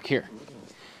back to work here.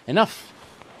 Enough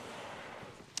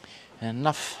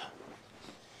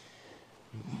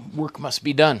work must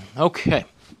be done. Okay,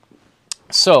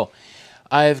 so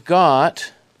I've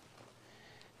got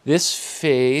this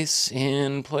face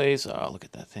in place. Oh, look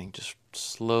at that thing, just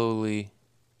slowly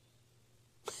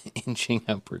inching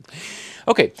upward.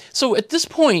 Okay, so at this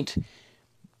point,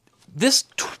 this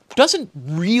doesn't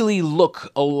really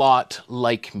look a lot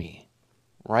like me,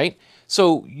 right?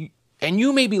 So, and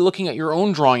you may be looking at your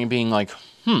own drawing and being like,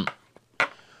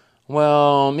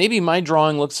 well, maybe my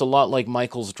drawing looks a lot like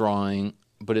Michael's drawing,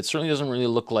 but it certainly doesn't really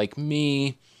look like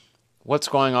me. What's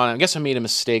going on? I guess I made a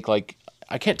mistake. Like,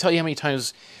 I can't tell you how many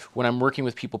times when I'm working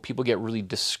with people, people get really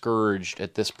discouraged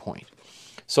at this point.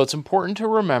 So it's important to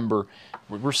remember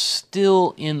we're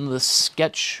still in the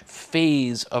sketch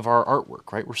phase of our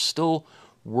artwork, right? We're still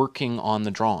working on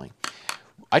the drawing.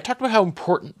 I talked about how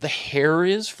important the hair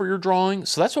is for your drawing,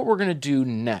 so that's what we're going to do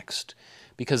next,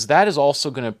 because that is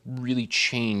also going to really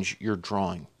change your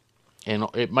drawing. And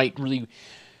it might really,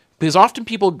 because often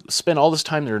people spend all this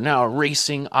time, they're now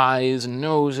erasing eyes and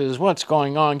noses, what's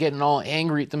going on, getting all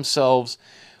angry at themselves,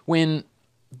 when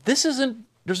this isn't,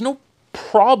 there's no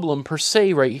problem per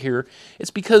se right here.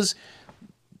 It's because,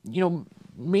 you know,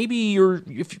 maybe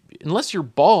unless you're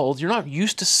bald, you're not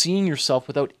used to seeing yourself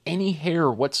without any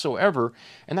hair whatsoever,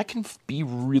 and that can be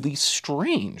really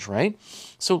strange, right?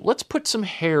 So let's put some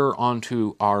hair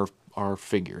onto our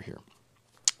figure here.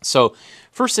 So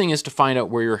first thing is to find out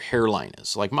where your hairline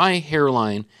is. Like my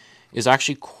hairline is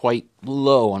actually quite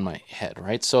low on my head,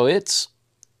 right? So it's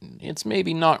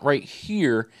maybe not right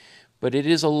here, but it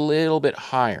is a little bit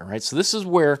higher, right? So this is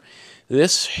where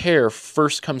this hair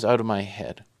first comes out of my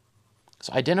head.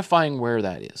 So identifying where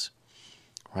that is,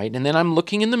 right? And then I'm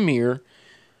looking in the mirror.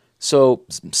 So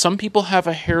some people have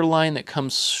a hairline that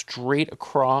comes straight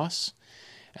across,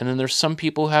 and then there's some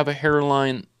people who have a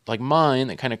hairline like mine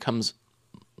that kind of comes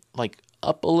like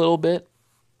up a little bit,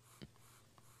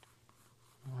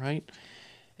 right?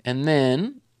 And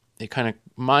then it kind of,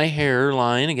 my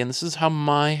hairline, again, this is how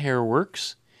my hair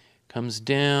works, comes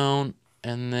down,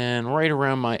 and then right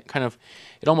around my, kind of,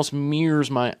 it almost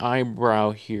mirrors my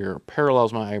eyebrow here,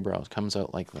 parallels my eyebrows, comes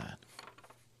out like that.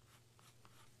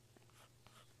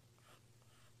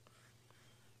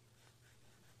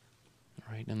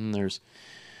 Right, and then there's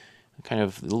kind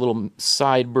of a little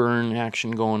sideburn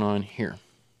action going on here.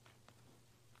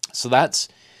 So that's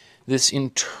this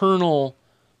internal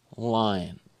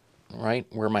line, right,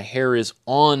 where my hair is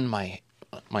on my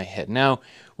head. Now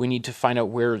we need to find out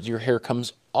where your hair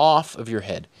comes off of your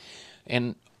head.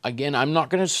 And again, I'm not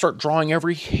going to start drawing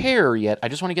every hair yet. I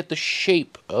just want to get the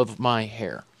shape of my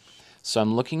hair. So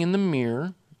I'm looking in the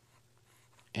mirror,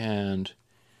 and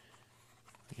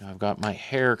I've got my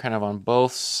hair kind of on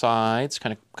both sides,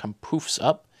 kind of poofs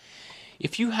up.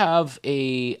 If you have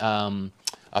a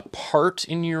part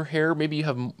in your hair, maybe you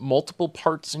have multiple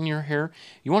parts in your hair,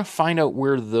 you want to find out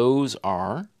where those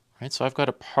are, right? So I've got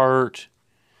a part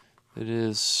that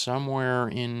is somewhere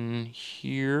in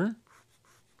here,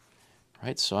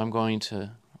 right? So I'm going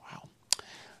to,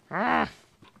 wow.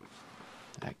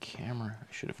 That camera, I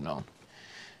should have known.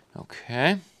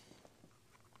 Okay.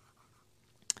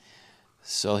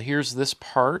 So here's this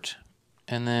part,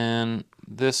 and then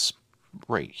this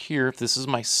right here, if this is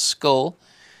my skull,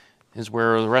 is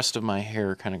where the rest of my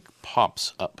hair kind of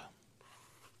pops up.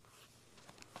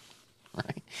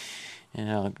 Right?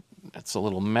 And that's a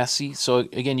little messy. So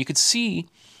again, you could see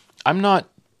I'm not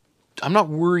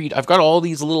worried. I've got all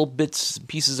these little bits,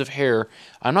 pieces of hair.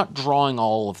 I'm not drawing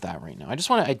all of that right now. I just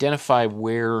want to identify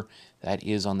where that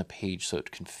is on the page so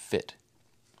it can fit.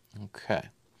 Okay.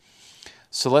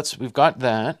 So we've got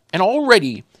that. And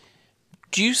already,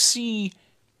 do you see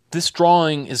this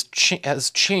drawing has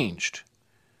changed?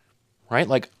 Right?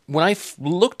 Like, when I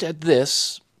looked at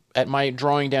this, at my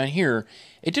drawing down here,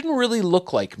 it didn't really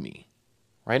look like me.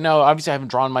 Right? Now, obviously, I haven't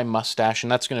drawn my mustache,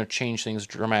 and that's going to change things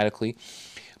dramatically.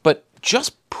 But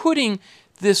just putting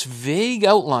this vague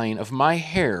outline of my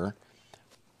hair,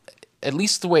 at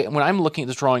least the way, when I'm looking at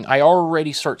this drawing, I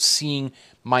already start seeing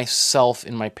myself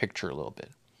in my picture a little bit.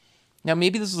 Now,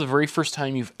 maybe this is the very first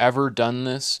time you've ever done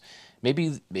this.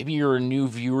 Maybe you're a new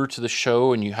viewer to the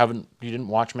show and you didn't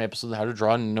watch my episode of how to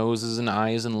draw noses and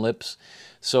eyes and lips.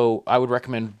 So I would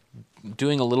recommend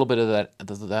doing a little bit of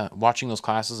that, watching those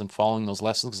classes and following those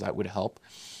lessons, because that would help.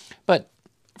 But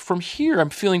from here,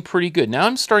 I'm feeling pretty good. Now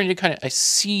I'm starting to I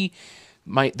see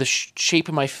the shape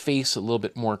of my face a little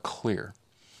bit more clear.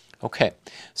 Okay,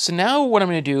 so now what I'm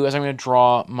going to do is I'm going to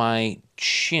draw my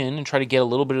chin and try to get a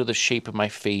little bit of the shape of my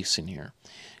face in here.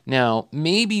 Now,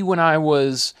 maybe when I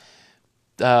was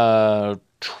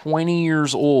 20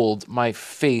 years old, my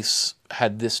face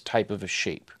had this type of a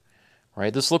shape,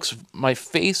 right? My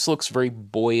face looks very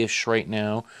boyish right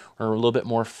now, or a little bit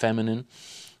more feminine,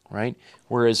 right?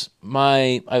 Whereas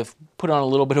I've put on a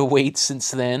little bit of weight since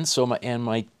then, so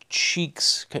my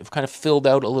cheeks have kind of filled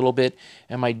out a little bit,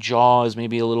 and my jaw is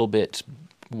maybe a little bit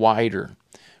wider,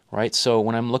 right? So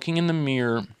when I'm looking in the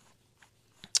mirror,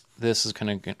 this is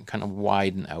kind of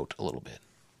widen out a little bit.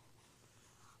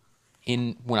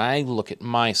 When I look at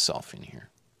myself in here,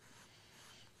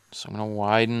 so I'm going to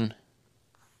widen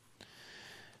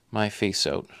my face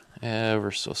out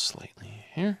ever so slightly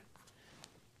here.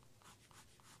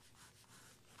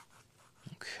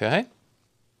 Okay.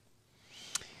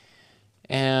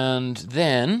 And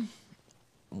then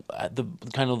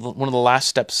one of the last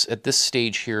steps at this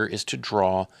stage here is to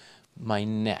draw my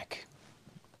neck,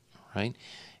 right?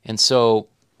 And so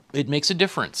it makes a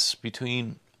difference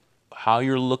between how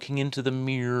you're looking into the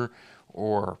mirror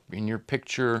or in your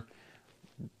picture.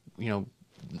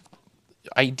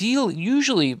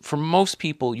 Usually for most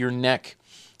people, your neck,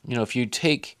 if you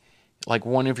take like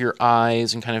one of your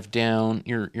eyes and kind of down,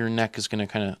 your neck is going to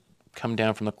kind of come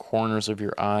down from the corners of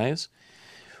your eyes.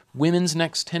 Women's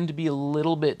necks tend to be a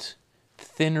little bit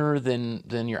thinner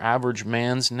than your average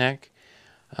man's neck.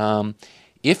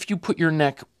 If you put your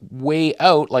neck way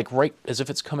out, like right as if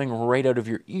it's coming right out of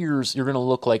your ears, you're going to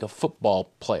look like a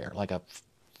football player, like a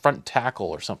front tackle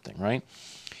or something, right?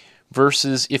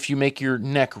 Versus if you make your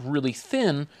neck really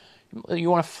thin, you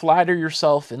want to flatter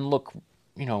yourself and look,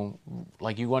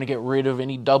 like you want to get rid of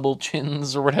any double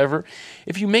chins or whatever.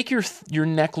 If you make your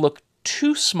neck look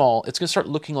too small, it's going to start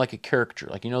looking like a caricature.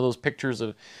 Like, those pictures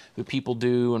of the people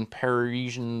do in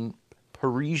Parisian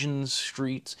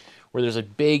streets where there's a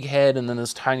big head and then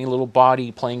this tiny little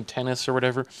body playing tennis or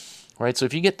whatever, right? So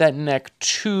if you get that neck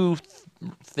too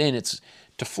thin, it's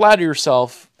to flatter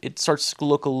yourself, it starts to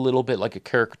look a little bit like a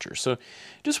caricature. So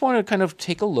just want to kind of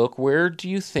take a look. Where do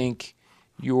you think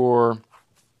your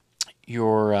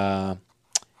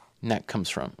neck comes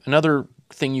from? Another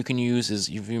thing you can use is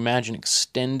if you imagine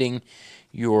extending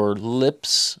your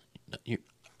lips,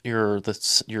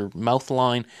 your mouth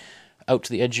line out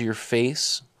to the edge of your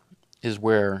face is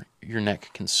where your neck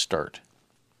can start.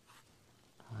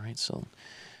 All right, so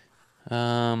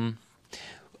let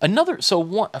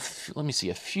me see,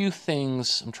 a few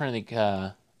things. I'm trying to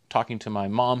think, talking to my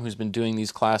mom who's been doing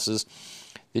these classes,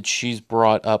 that she's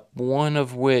brought up, one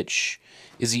of which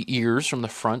is the ears from the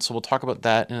front, so we'll talk about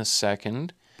that in a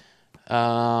second.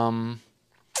 I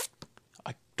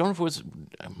don't know if it was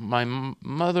my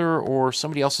mother or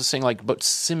somebody else was saying like about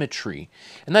symmetry,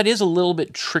 and that is a little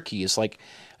bit tricky. It's like,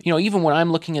 you know, even when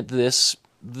I'm looking at this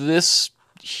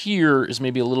here is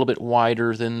maybe a little bit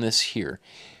wider than this here.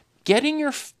 Getting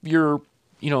your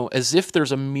you know, as if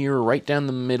there's a mirror right down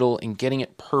the middle and getting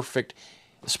it perfect,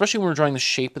 especially when we're drawing the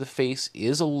shape of the face,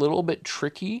 is a little bit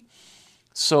tricky.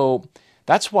 So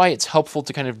that's why it's helpful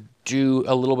to kind of do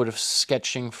a little bit of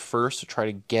sketching first to try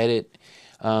to get it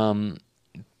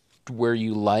where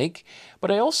you like. But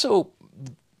I also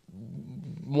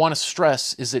want to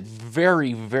stress is that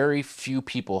very, very few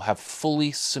people have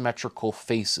fully symmetrical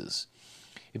faces.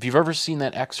 If you've ever seen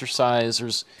that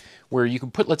exercise, where you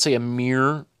can put, let's say, a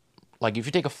mirror, like if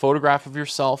you take a photograph of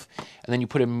yourself and then you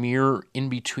put a mirror in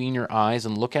between your eyes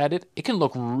and look at it, it can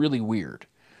look really weird,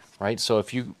 right? So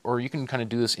if you can kind of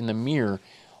do this in the mirror,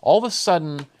 all of a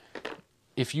sudden,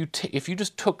 if you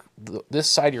just took this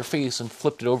side of your face and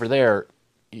flipped it over there,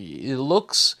 it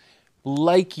looks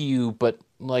like you, but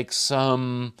like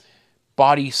some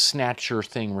body snatcher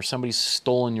thing where somebody's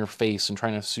stolen your face and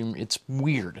trying to assume. It's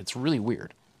weird. It's really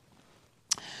weird.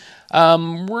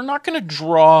 We're not going to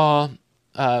draw.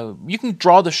 You can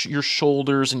draw your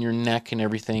shoulders and your neck and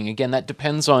everything. Again, that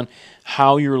depends on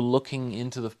how you're looking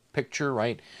into the picture,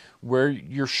 right? Where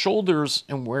your shoulders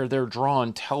and where they're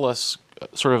drawn tell us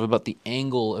sort of about the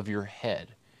angle of your head,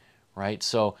 right?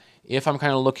 So if I'm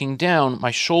kind of looking down,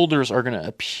 my shoulders are going to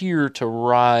appear to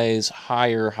rise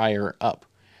higher up,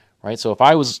 right? So if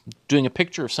I was doing a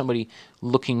picture of somebody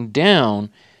looking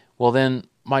down, well then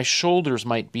my shoulders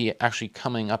might be actually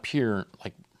coming up here,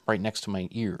 like right next to my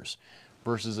ears,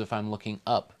 versus if I'm looking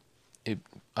up, it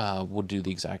will do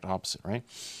the exact opposite, right?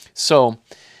 So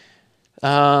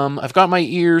I've got my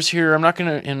ears here. I'm not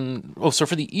going to, so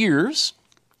for the ears,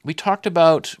 we talked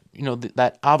about, you know,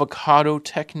 that avocado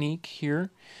technique here.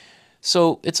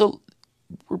 So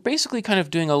we're basically kind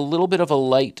of doing a little bit of a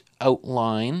light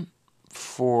outline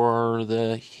for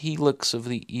the helix of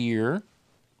the ear.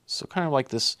 So kind of like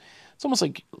this, it's almost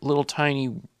like a little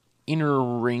tiny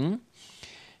inner ring.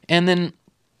 And then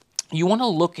you want to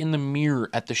look in the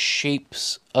mirror at the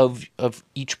shapes of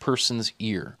each person's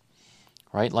ear,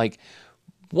 right? Like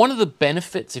one of the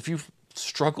benefits, if you've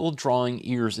struggled drawing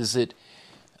ears, is that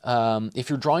if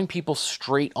you're drawing people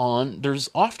straight on,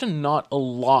 there's often not a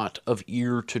lot of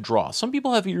ear to draw. Some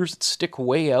people have ears that stick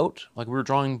way out, like we were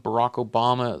drawing Barack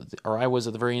Obama, or I was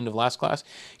at the very end of last class.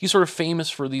 He's sort of famous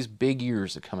for these big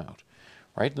ears that come out,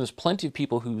 right? And there's plenty of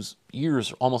people whose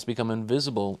ears almost become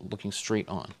invisible looking straight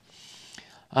on.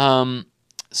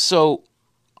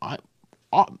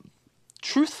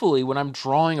 Truthfully, when I'm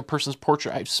drawing a person's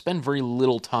portrait, I spend very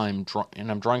little time and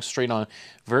I'm drawing straight on,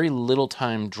 very little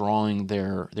time drawing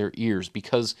their ears,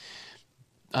 because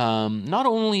not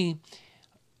only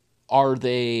are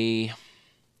they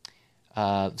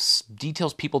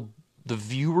details the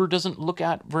viewer doesn't look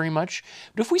at very much,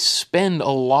 but if we spend a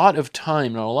lot of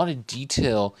time and a lot of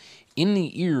detail in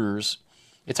the ears,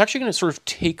 it's actually going to sort of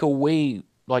take away.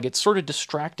 Like it's sort of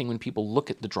distracting when people look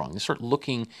at the drawing. They start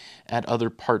looking at other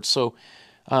parts. So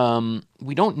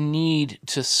we don't need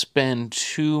to spend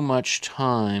too much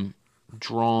time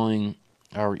drawing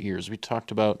our ears. We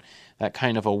talked about that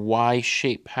kind of a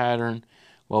Y-shaped pattern.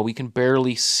 Well, we can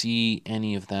barely see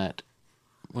any of that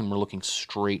when we're looking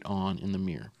straight on in the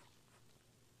mirror.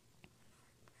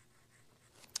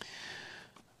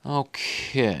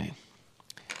 Okay.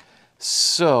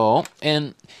 So,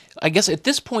 and I guess at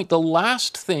this point, the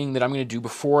last thing that I'm going to do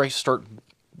before I start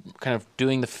kind of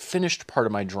doing the finished part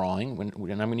of my drawing,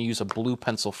 and I'm going to use a blue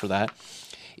pencil for that,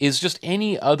 is just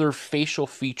any other facial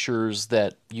features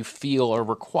that you feel are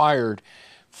required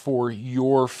for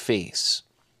your face,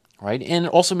 right? And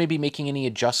also maybe making any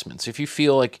adjustments. If you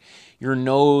feel like your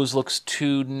nose looks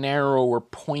too narrow or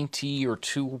pointy or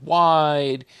too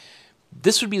wide,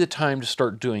 this would be the time to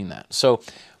start doing that. So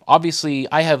obviously,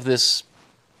 I have this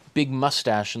big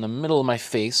mustache in the middle of my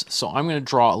face, so I'm going to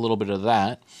draw a little bit of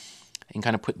that and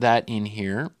kind of put that in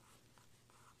here,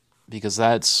 because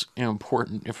that's, you know,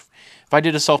 important. If I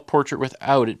did a self-portrait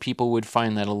without it, people would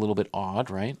find that a little bit odd,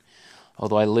 right?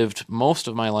 Although I lived most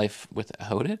of my life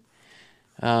without it.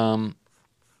 Okay.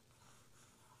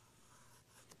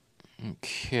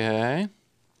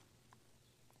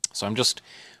 So I'm just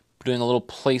doing a little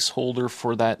placeholder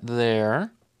for that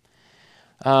there.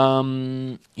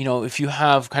 You know, if you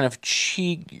have kind of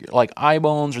cheek, like eye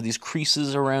bones or these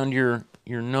creases around your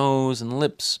nose and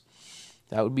lips,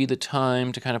 that would be the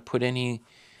time to kind of put any,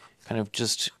 kind of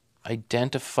just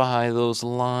identify those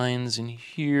lines in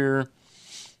here.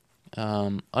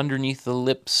 Underneath the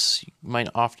lips, you might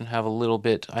often have a little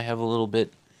bit, I have a little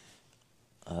bit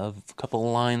a couple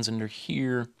of lines under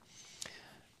here.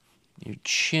 Your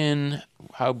chin,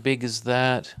 how big is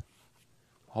that?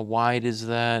 How wide is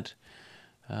that?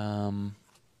 Any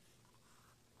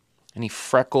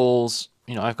freckles?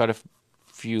 You know, I've got a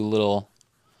few little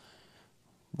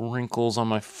wrinkles on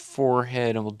my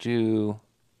forehead, and we'll do,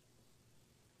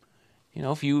 you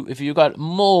know, if you got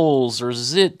moles or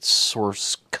zits or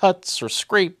cuts or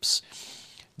scrapes,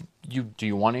 do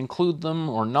you want to include them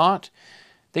or not?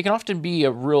 They can often be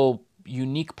a real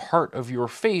unique part of your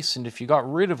face, and if you got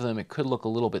rid of them, it could look a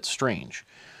little bit strange.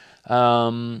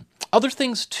 Other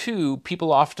things too,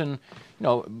 people often, you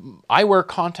know, I wear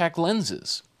contact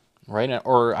lenses, right?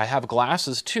 Or I have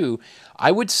glasses too.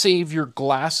 I would save your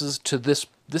glasses to this.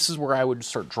 This is where I would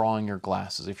start drawing your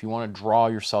glasses. If you want to draw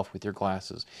yourself with your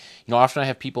glasses. You know, often I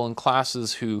have people in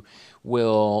classes who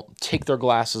will take their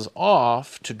glasses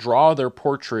off to draw their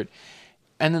portrait,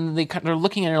 and then they're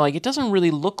looking at it like, it doesn't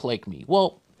really look like me.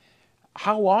 Well,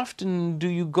 how often do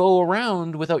you go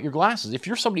around without your glasses? If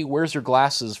you're somebody who wears your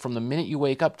glasses from the minute you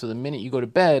wake up to the minute you go to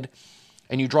bed,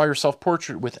 and you draw your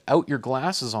self-portrait without your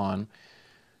glasses on,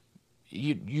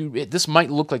 this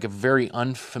might look like a very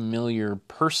unfamiliar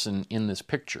person in this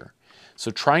picture.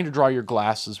 So trying to draw your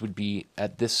glasses would be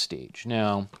at this stage.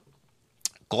 Now,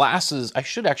 glasses, I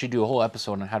should actually do a whole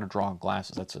episode on how to draw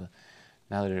glasses.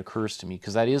 Now that it occurs to me,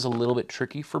 because that is a little bit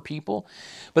tricky for people.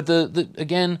 But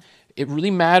again, it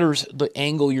really matters the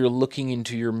angle you're looking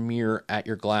into your mirror at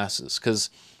your glasses. Because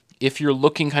if you're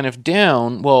looking kind of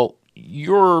down, well,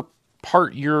 your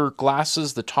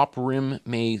glasses, the top rim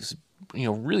may, you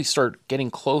know, really start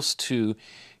getting close to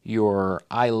your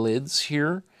eyelids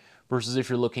here, versus if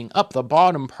you're looking up, the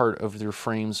bottom part of your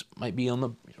frames might be on the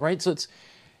right. So it's,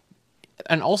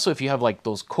 and also if you have like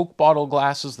those Coke bottle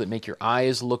glasses that make your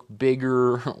eyes look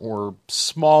bigger or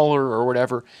smaller or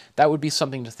whatever, that would be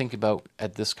something to think about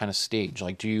at this kind of stage.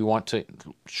 Like, do you want to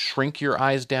shrink your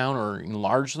eyes down or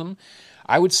enlarge them?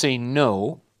 I would say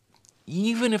no,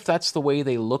 even if that's the way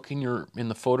they look in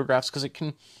the photographs, because it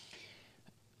can,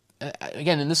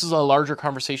 again, and this is a larger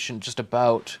conversation just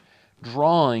about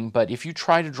drawing, but if you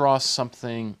try to draw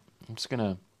something, I'm just going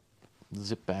to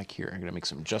zip back here. I'm going to make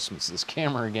some adjustments to this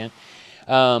camera again.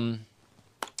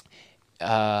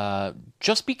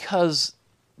 Just because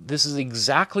this is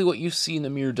exactly what you see in the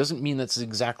mirror doesn't mean that's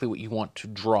exactly what you want to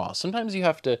draw. Sometimes you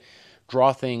have to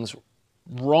draw things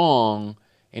wrong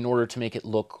in order to make it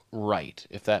look right,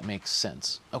 if that makes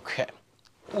sense. Okay.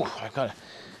 Ooh, my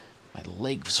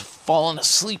leg's falling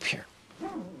asleep here.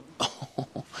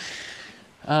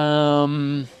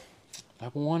 I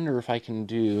wonder if I can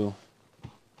do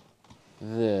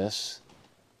this.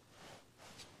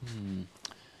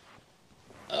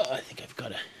 I think I've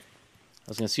got to. I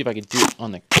was going to see if I could do it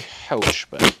on the couch,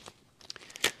 but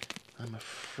I'm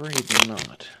afraid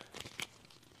not.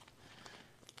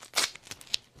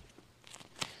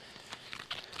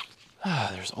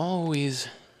 There's always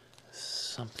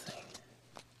something.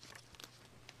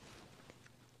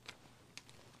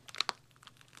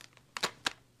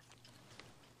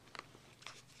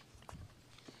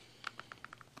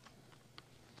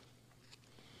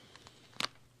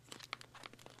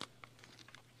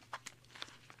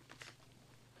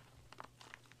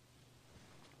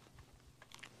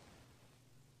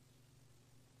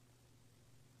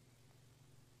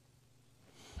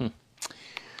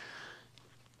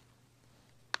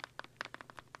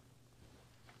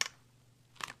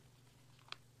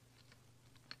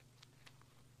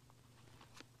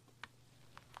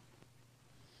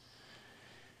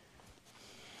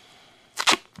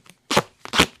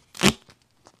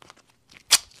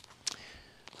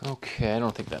 Okay, I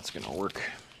don't think that's going to work.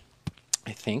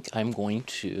 I think I'm going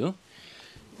to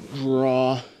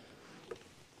draw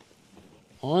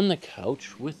on the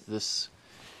couch with this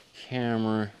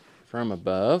camera from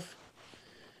above.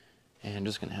 And I'm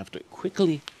just going to have to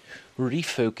quickly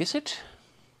refocus it.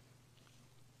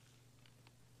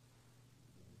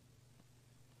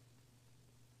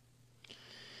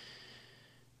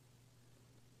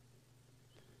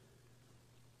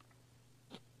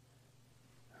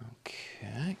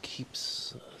 Okay, it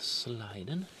keeps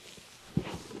sliding.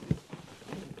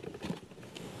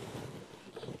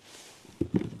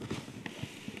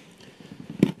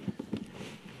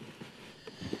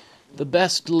 The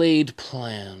best laid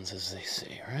plans, as they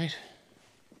say, right?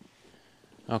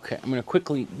 Okay, I'm going to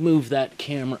quickly move that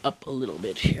camera up a little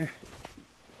bit here.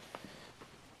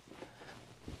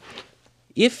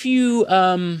 If you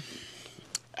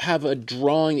have a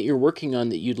drawing that you're working on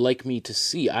that you'd like me to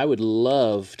see, I would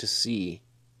love to see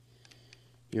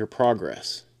your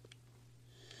progress.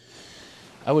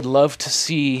 I would love to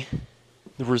see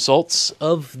the results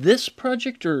of this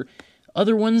project or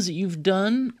other ones that you've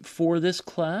done for this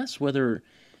class, whether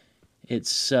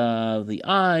it's the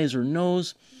eyes or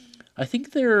nose. I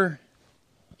think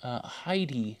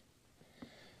Heidi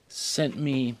sent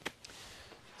me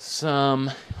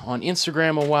some on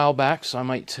Instagram a while back, so I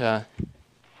might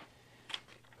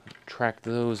track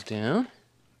those down.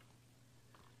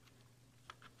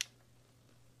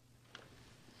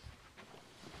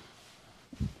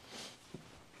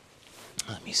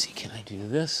 Let me see, can I do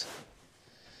this?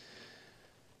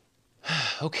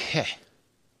 Okay.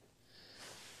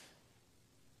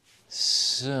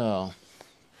 So,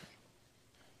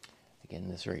 again,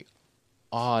 this very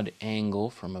odd angle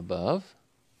from above.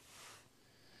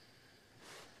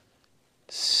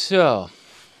 So,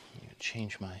 I'm going to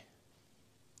change my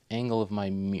angle of my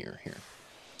mirror here.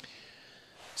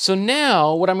 So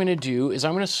now what I'm going to do is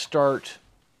I'm going to start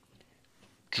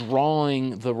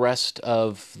drawing the rest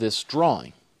of this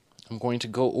drawing. I'm going to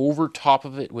go over top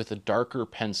of it with a darker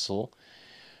pencil,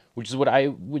 which is what I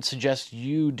would suggest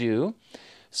you do,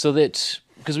 so that,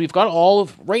 because we've got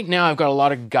right now I've got a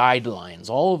lot of guidelines.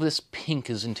 All of this pink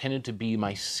is intended to be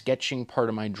my sketching part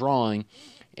of my drawing,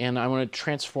 and I want to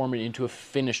transform it into a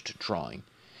finished drawing.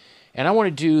 And I want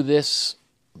to do this,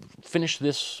 finish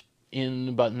this in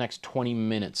about the next 20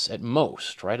 minutes at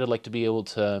most, right? I'd like to be able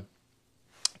to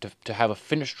have a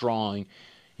finished drawing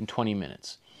in 20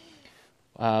 minutes,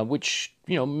 which,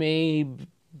 you know, may,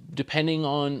 depending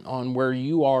on where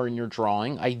you are in your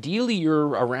drawing, ideally you're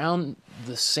around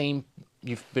the same,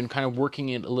 you've been kind of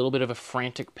working at a little bit of a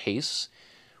frantic pace,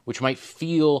 which might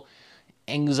feel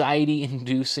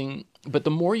anxiety-inducing, but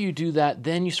the more you do that,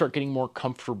 then you start getting more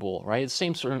comfortable, right? It's the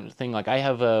same sort of thing. Like I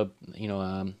have a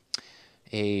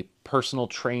personal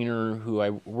trainer who I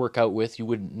work out with. You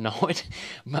wouldn't know it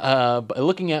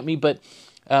looking at me, but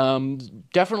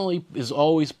definitely is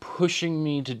always pushing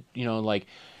me to, you know, like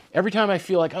every time I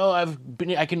feel like, oh,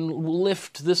 I can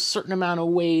lift this certain amount of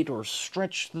weight or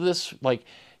stretch this, like,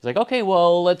 it's like, okay,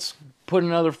 well, let's put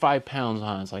another 5 pounds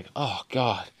on. It's like, oh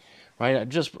God, right?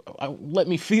 Let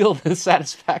me feel the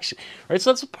satisfaction, right?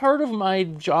 So that's a part of my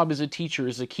job as a teacher,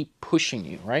 is to keep pushing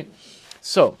you, right?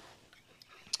 So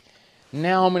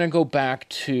now I'm going to go back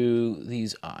to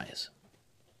these eyes.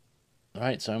 All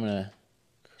right, so I'm going to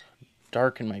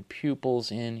darken my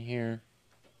pupils in here.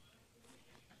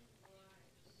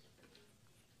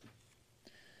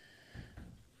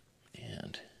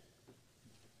 And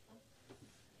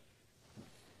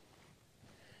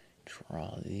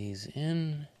draw these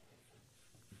in.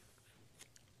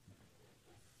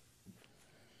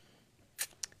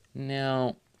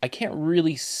 Now, I can't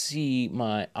really see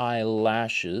my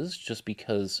eyelashes just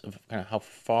because of kind of how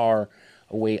far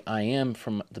away I am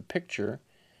from the picture,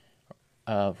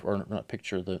 or not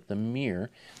picture, the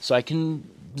mirror. So I can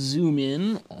zoom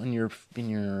in on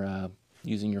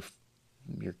using your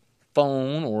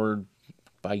phone, or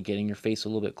by getting your face a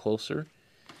little bit closer.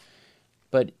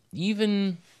 But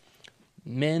even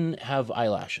men have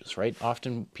eyelashes, right?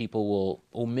 Often people will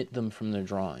omit them from their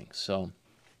drawing. So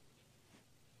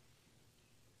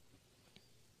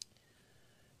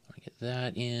get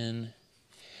that in.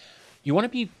 You want to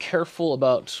be careful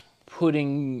about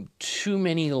putting too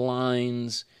many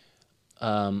lines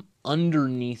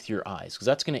underneath your eyes, because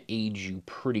that's going to age you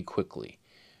pretty quickly,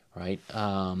 right?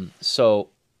 So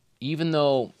even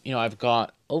though, you know, I've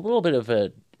got a little bit of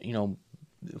a, you know,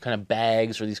 kind of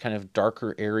bags or these kind of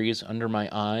darker areas under my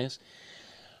eyes,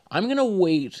 I'm going to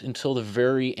wait until the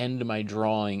very end of my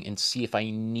drawing and see if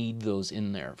I need those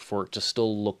in there for it to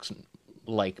still look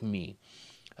like me.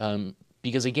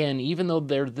 Because again, even though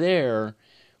they're there,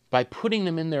 by putting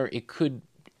them in there, it could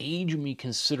age me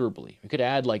considerably. It could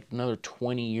add like another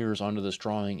 20 years onto this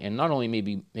drawing, and not only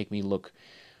maybe make me look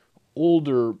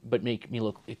older, but make me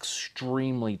look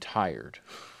extremely tired,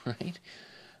 right?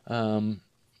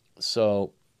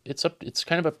 So it's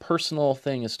kind of a personal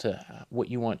thing as to what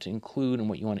you want to include and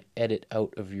what you want to edit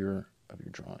out of your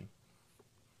drawing.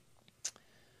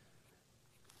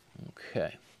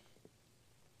 Okay.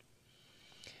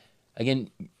 Again,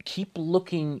 keep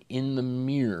looking in the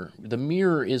mirror. The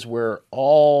mirror is where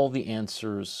all the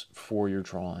answers for your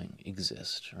drawing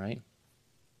exist, right?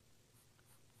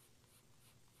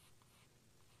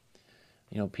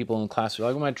 You know, people in class are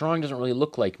like, well, my drawing doesn't really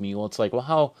look like me. Well, it's like, well,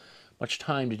 how much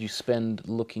time did you spend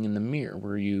looking in the mirror?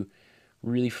 Were you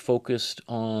really focused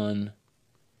on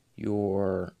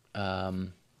your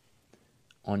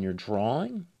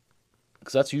drawing?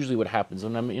 Because that's usually what happens.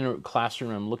 When I'm in a classroom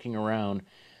and I'm looking around,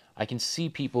 I can see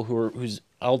people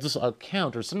I'll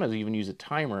count, or sometimes I even use a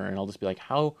timer, and I'll just be like,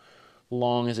 how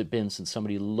long has it been since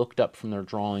somebody looked up from their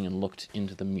drawing and looked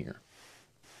into the mirror?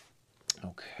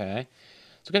 Okay,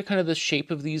 So I've got kind of the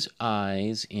shape of these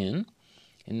eyes in.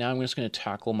 And now I'm just going to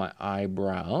tackle my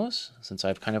eyebrows, since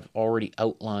I've kind of already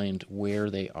outlined where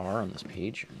they are on this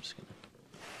page. I'm just going to...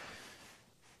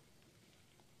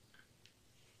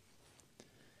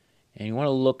 And you want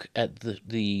to look at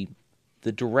the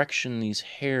direction these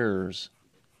hairs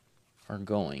are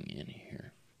going in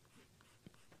here.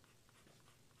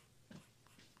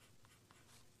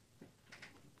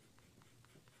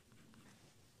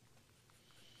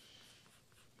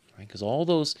 Right? Because all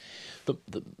those,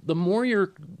 the more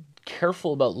you're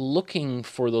careful about looking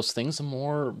for those things, the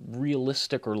more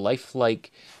realistic or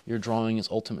lifelike your drawing is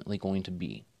ultimately going to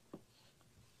be.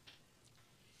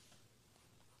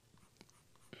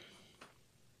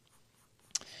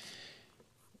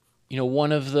 You know,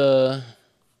 one of the,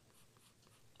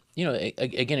 you know,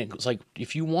 again, it's like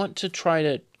if you want to try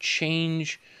to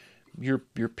change your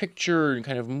picture and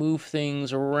kind of move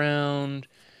things around,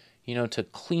 you know, to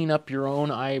clean up your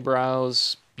own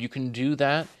eyebrows, you can do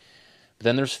that. But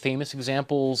then there's famous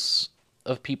examples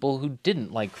of people who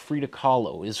didn't, like Frida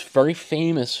Kahlo is very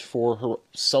famous for her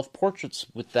self-portraits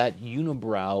with that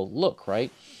unibrow look,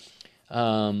 right?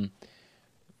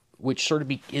 Which sort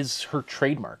of is her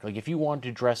trademark. Like if you want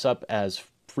to dress up as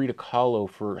Frida Kahlo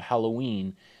for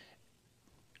Halloween,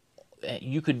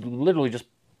 you could literally just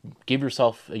give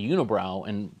yourself a unibrow,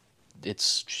 and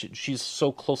she's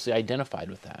so closely identified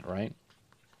with that, right?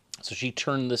 So she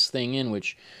turned this thing in,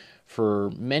 which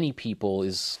for many people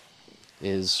is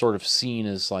sort of seen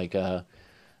as like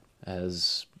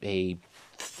as a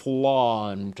flaw,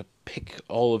 and to pick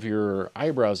all of your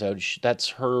eyebrows out, that's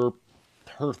her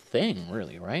thing,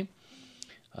 really, right?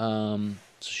 So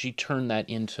she turned that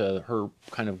into her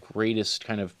kind of greatest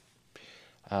kind of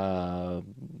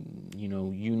you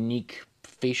know, unique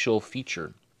facial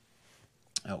feature.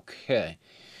 Okay,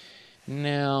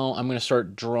 now I'm going to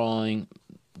start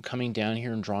coming down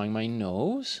here and drawing my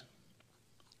nose.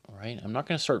 All right, I'm not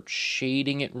going to start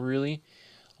shading it really,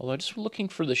 although I'm just looking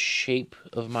for the shape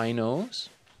of my nose.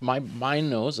 My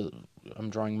nose, I'm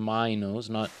drawing my nose,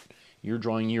 not you're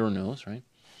drawing your nose, right?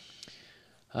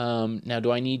 Now,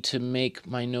 do I need to make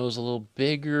my nose a little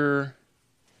bigger?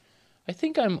 I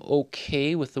think I'm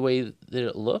okay with the way that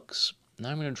it looks. Now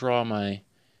I'm going to draw my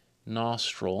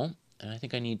nostril, and I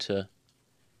think I need to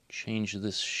change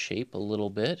this shape a little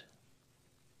bit,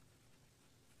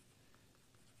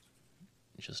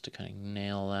 just to kind of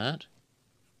nail that.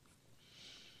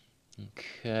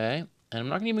 Okay, and I'm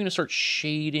not even going to start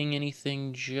shading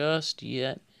anything just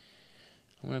yet.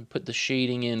 I'm going to put the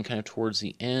shading in kind of towards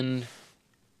the end.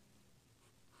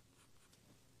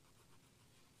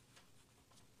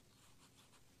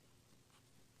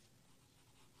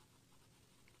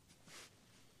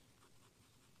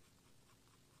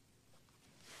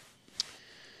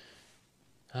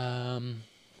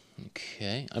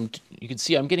 Okay, you can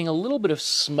see I'm getting a little bit of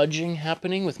smudging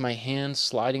happening with my hand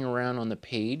sliding around on the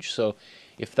page. So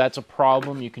if that's a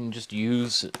problem, you can just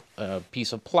use a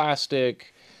piece of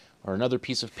plastic or another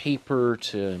piece of paper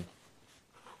to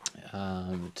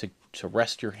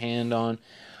rest your hand on.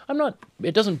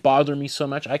 It doesn't bother me so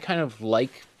much. I kind of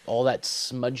like all that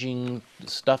smudging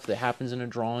stuff that happens in a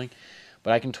drawing,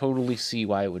 but I can totally see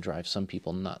why it would drive some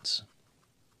people nuts.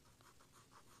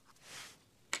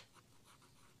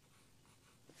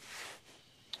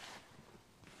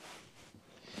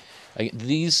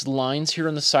 These lines here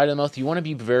on the side of the mouth, you want to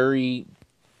be very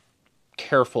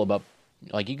careful about.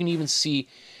 Like you can even see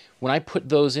when I put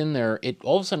those in there, it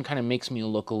all of a sudden kind of makes me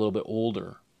look a little bit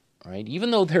older, right? Even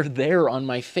though they're there on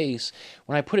my face,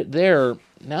 when I put it there,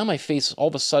 now my face all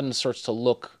of a sudden starts to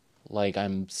look like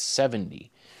I'm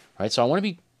 70, right? So I want to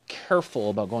be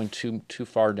careful about going too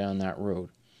far down that road.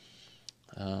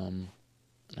 I'm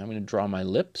going to draw my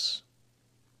lips.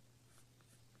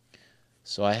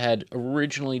 So I had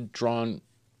originally drawn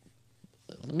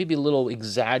maybe a little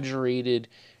exaggerated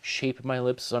shape of my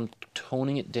lips, so I'm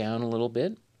toning it down a little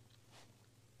bit.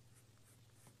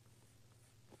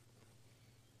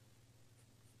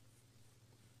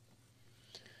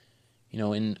 You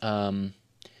know,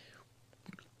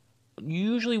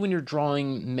 usually when you're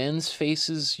drawing men's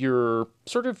faces, you're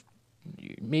sort of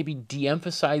maybe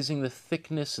de-emphasizing the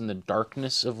thickness and the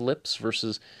darkness of lips,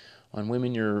 versus on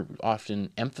women, you're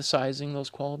often emphasizing those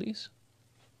qualities.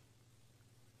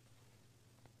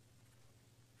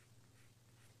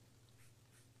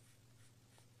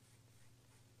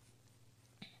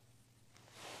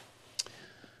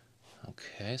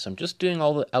 Okay, so I'm just doing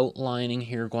all the outlining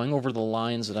here, going over the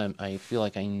lines that I feel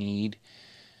like I need.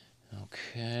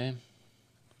 Okay.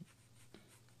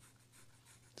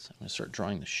 So I'm going to start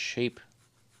drawing the shape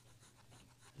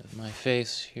of my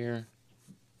face here.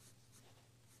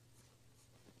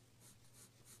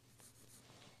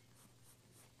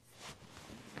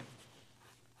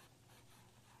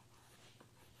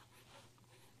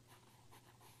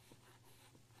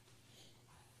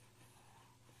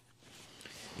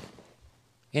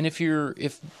 And if you're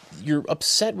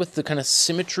upset with the kind of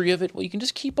symmetry of it, well, you can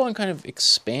just keep on kind of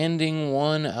expanding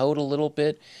one out a little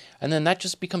bit, and then that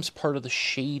just becomes part of the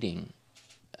shading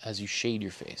as you shade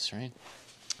your face, right?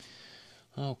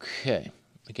 Okay.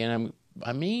 Again,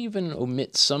 I may even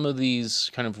omit some of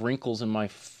these kind of wrinkles in my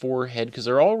forehead because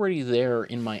they're already there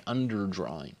in my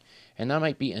underdrawing, and that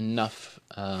might be enough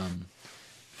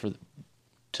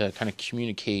to kind of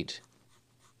communicate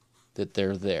that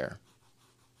they're there.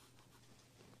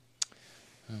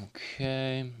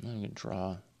 Okay, I'm going to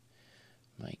draw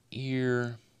my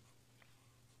ear.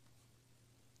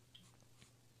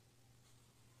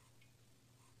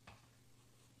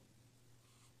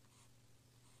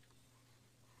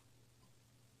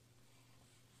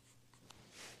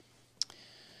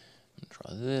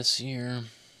 Draw this here.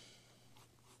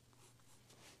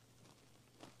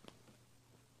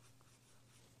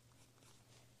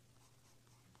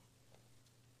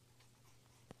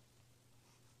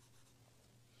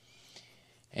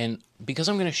 And because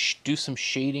I'm going to do some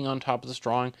shading on top of this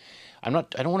drawing, I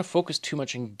don't want to focus too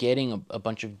much on getting a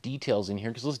bunch of details in here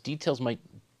because those details might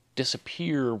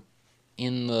disappear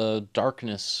in the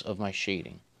darkness of my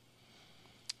shading.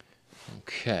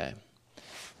 Okay.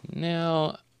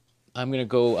 Now I'm going to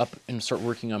go up and start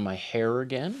working on my hair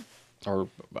again. Or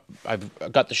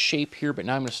I've got the shape here, but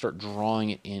now I'm going to start drawing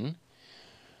it in.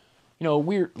 You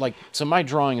know, so my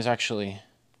drawing is actually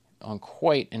on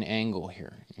quite an angle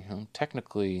here. You know,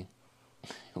 technically,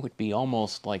 it would be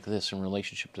almost like this in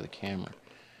relationship to the camera.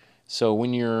 So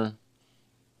when you're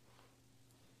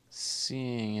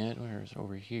seeing it, where's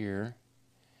over here,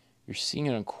 you're seeing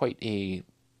it on quite a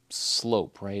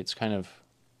slope, right? It's kind of,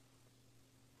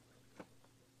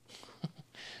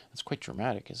 it's quite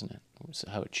dramatic, isn't it?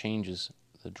 How it changes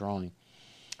the drawing.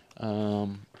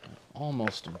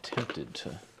 Almost am tempted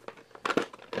to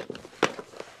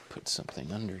put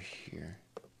something under here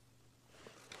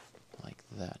like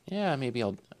that. Yeah, maybe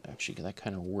I'll actually, that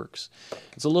kind of works.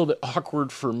 It's a little bit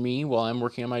awkward for me while I'm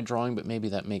working on my drawing, but maybe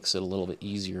that makes it a little bit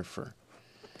easier for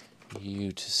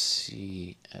you to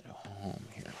see at home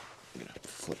here. I'm gonna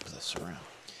flip this around.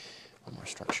 One more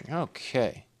structure.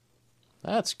 Okay,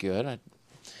 that's good. I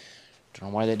don't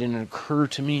know why that didn't occur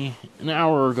to me an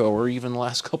hour ago or even the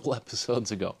last couple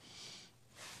episodes ago.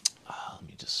 Let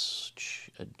me just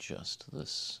adjust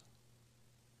this.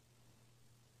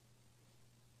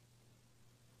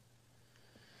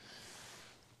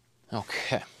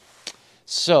 Okay,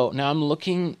 so now I'm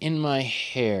looking in my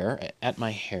hair, at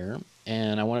my hair,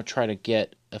 and I want to try to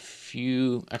get a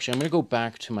few, actually I'm going to go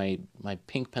back to my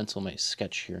pink pencil, my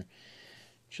sketch here,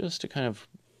 just to kind of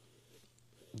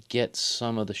get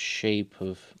some of the shape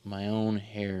of my own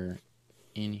hair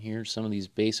in here, some of these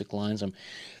basic lines.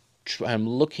 I'm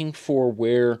looking for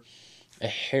where a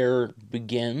hair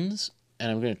begins,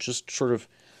 and I'm going to just sort of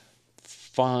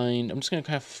I'm just going to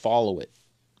kind of follow it.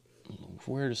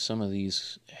 Where do some of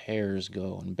these hairs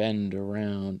go and bend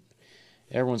around?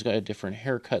 Everyone's got a different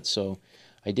haircut, so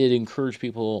I did encourage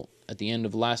people at the end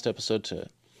of the last episode to,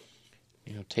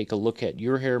 you know, take a look at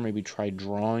your hair, maybe try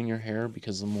drawing your hair,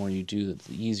 because the more you do,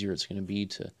 the easier it's going to be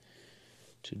to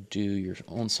do your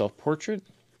own self-portrait.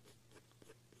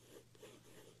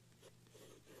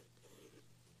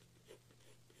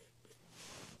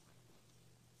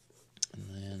 And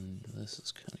then this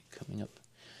is kind of coming up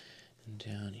and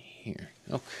down here.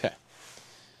 Okay.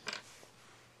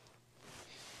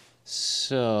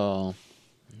 So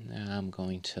now I'm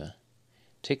going to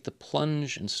take the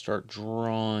plunge and start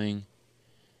drawing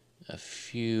a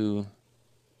few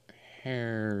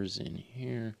hairs in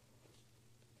here.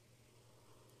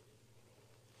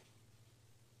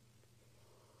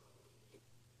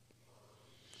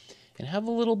 And have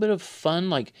a little bit of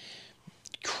fun, like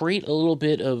create a little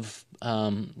bit of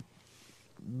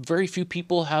very few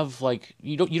people have, like,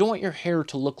 you don't want your hair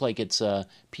to look like it's a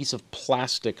piece of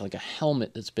plastic, like a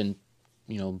helmet that's been,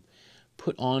 you know,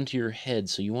 put onto your head.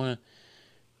 So you want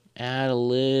to add a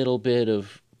little bit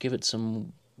of, give it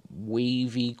some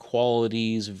wavy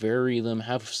qualities, vary them,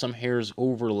 have some hairs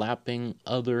overlapping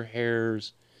other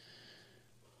hairs.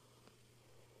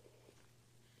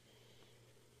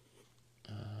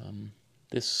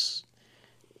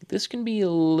 This can be a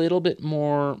little bit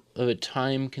more of a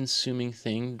time-consuming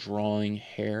thing, drawing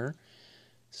hair.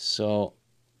 So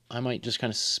I might just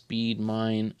kind of speed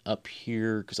mine up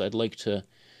here because I'd like to,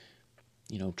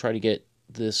 you know, try to get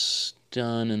this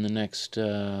done in the next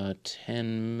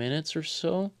 10 minutes or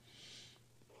so.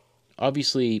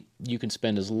 Obviously, you can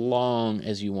spend as long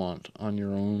as you want on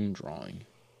your own drawing.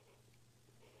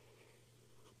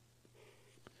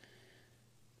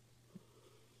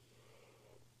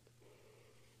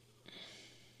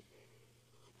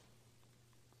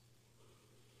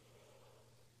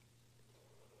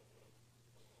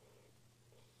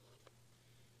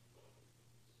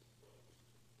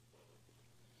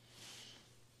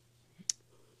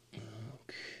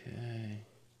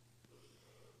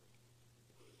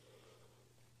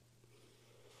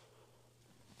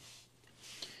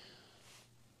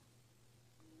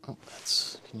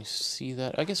 Can you see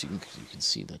that? I guess you can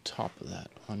see the top of that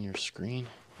on your screen.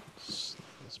 Slide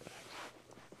this back.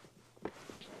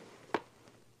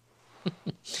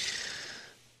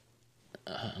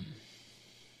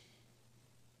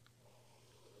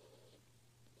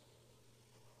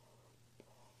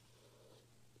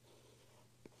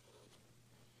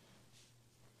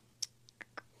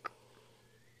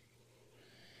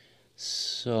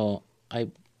 So I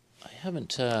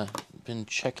haven't been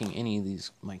checking any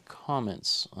of my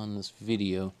comments on this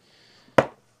video.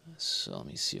 So let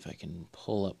me see if I can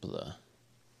pull up the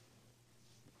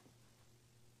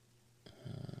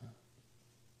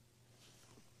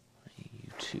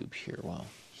YouTube here while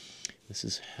this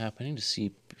is happening to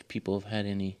see if people have had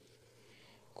any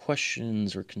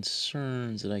questions or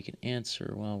concerns that I can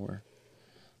answer while we're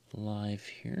live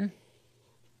here.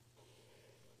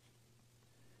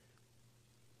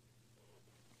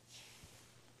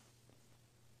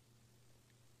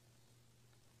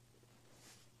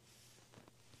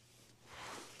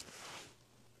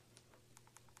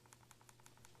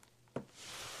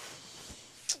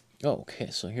 Oh, okay,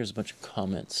 so here's a bunch of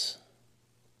comments.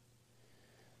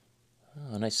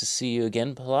 Oh, nice to see you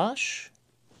again, Palash.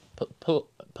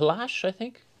 Palash, I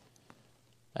think.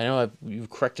 I know you've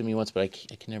corrected me once, but I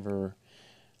can never.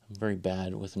 I'm very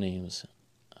bad with names.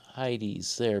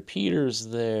 Heidi's there. Peter's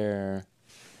there.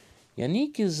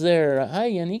 Yannick is there.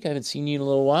 Hi, Yannick. I haven't seen you in a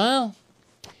little while.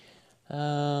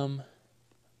 Oh,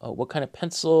 what kind of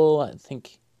pencil? I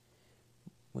think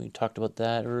we talked about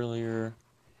that earlier.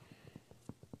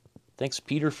 Thanks,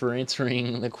 Peter, for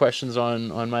answering the questions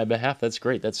on my behalf. That's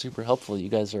great. That's super helpful. You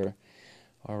guys are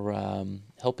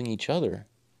helping each other.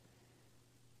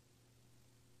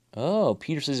 Oh,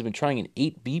 Peter says he's been trying an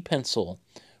 8B pencil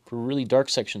for really dark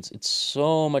sections. It's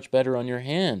so much better on your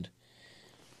hand.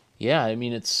 Yeah, I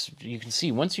mean, you can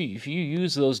see if you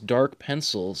use those dark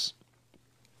pencils,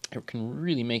 it can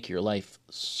really make your life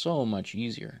so much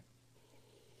easier.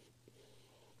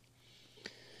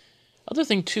 Other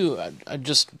thing too, I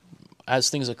just, as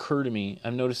things occur to me,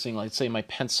 I'm noticing, like, say my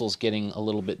pencil's getting a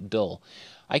little bit dull.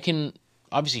 I can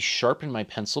obviously sharpen my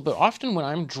pencil, but often when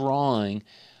I'm drawing,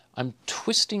 I'm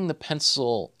twisting the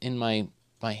pencil in my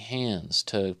hands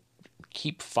to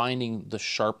keep finding the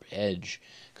sharp edge,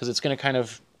 because it's going to kind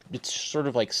of, it's sort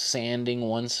of like sanding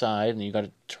one side, and you got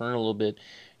to turn a little bit.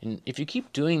 And if you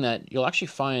keep doing that, you'll actually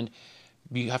find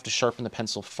you have to sharpen the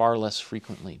pencil far less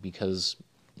frequently because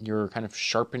you're kind of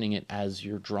sharpening it as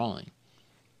you're drawing.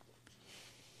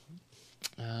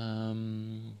 Okay.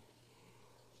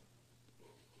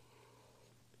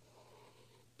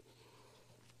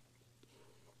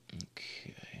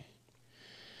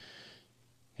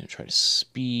 I'm going to try to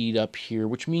speed up here,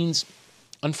 which means,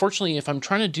 unfortunately, if I'm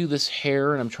trying to do this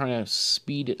hair and I'm trying to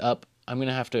speed it up, I'm going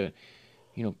to have to,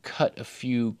 cut a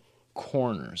few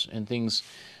corners, and things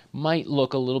might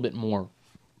look a little bit more,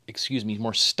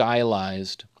 more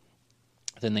stylized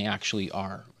than they actually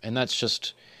are. And that's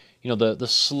just, the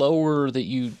slower that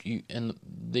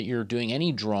that you're doing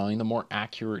any drawing, the more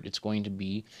accurate it's going to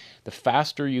be. The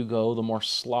faster you go, the more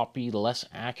sloppy, the less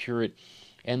accurate,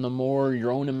 and the more your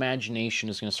own imagination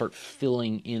is going to start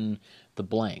filling in the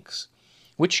blanks,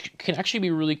 which can actually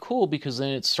be really cool, because then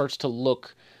it starts to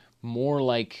look more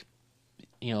like,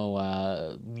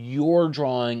 your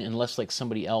drawing and less like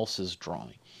somebody else's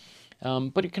drawing.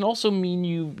 But it can also mean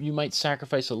you might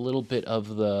sacrifice a little bit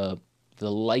of the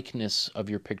likeness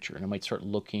of your picture, and it might start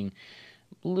looking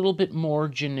a little bit more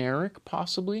generic,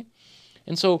 possibly.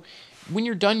 And so when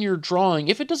you're done your drawing,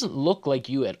 if it doesn't look like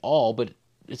you at all, but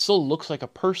it still looks like a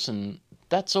person,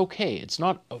 that's okay. It's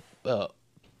not a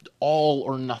all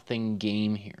or nothing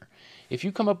game here. If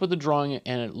you come up with a drawing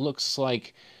and it looks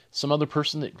like some other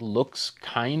person that looks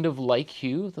kind of like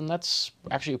you, then that's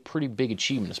actually a pretty big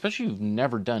achievement, especially if you've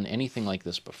never done anything like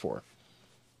this before.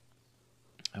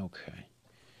 Okay,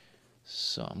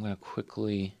 so I'm going to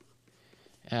quickly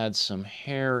add some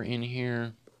hair in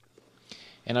here.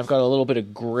 And I've got a little bit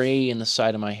of gray in the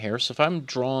side of my hair, so if I'm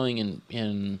drawing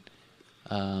in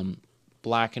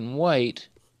black and white,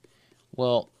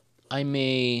 well, I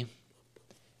may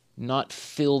not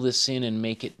fill this in and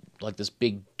make it like this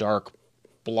big dark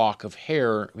block of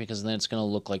hair, because then it's going to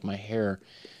look like my hair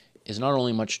is not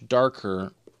only much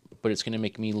darker, but it's going to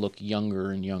make me look younger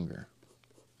and younger.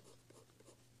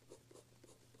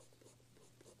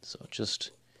 So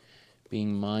just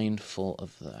being mindful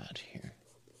of that here.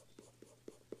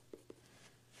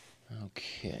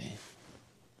 Okay.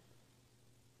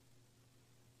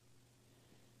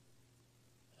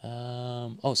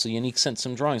 Oh, so Yannick sent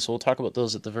some drawings, so we'll talk about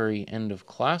those at the very end of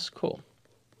class. Cool.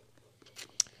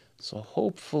 So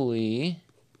hopefully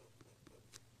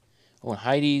Oh, and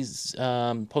Heidi's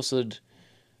posted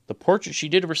the portrait she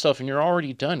did of herself, and you're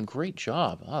already done. Great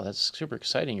job. Oh, that's super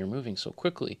exciting. You're moving so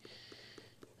quickly.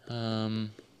 I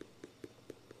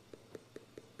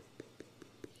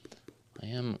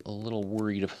am a little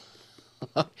worried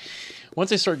about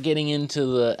once I start getting into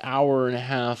the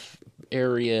hour-and-a-half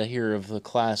area here of the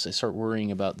class, I start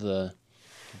worrying about the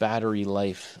battery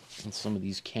life in some of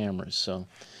these cameras. So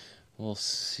we'll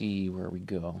see where we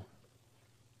go.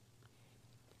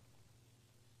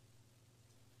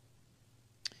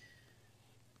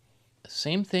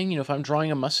 Same thing, if I'm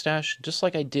drawing a mustache, just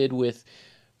like I did with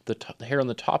the hair on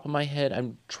the top of my head,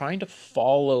 I'm trying to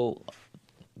follow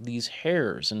these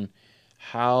hairs and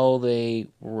how they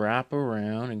wrap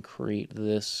around and create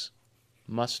this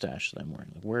mustache that I'm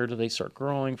wearing. Like, where do they start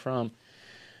growing from?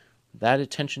 That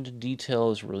attention to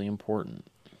detail is really important.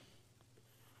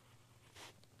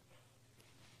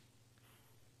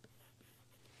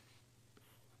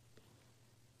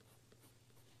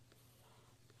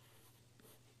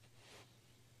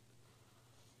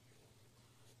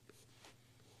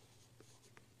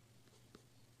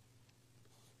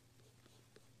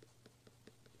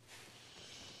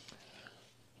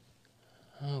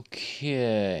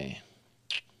 Okay,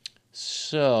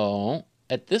 so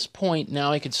at this point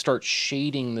now I could start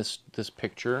shading this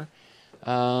picture.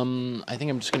 I think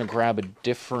I'm just going to grab a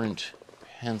different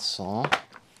pencil.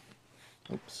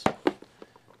 Oops.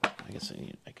 I guess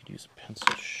I could use a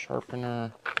pencil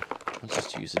sharpener. Let's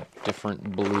just use a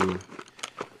different blue.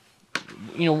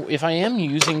 If I am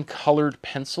using colored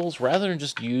pencils, rather than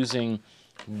just using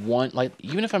one, like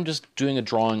even if I'm just doing a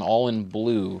drawing all in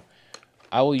blue,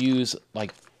 I will use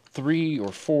like 3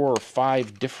 or 4 or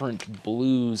 5 different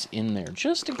blues in there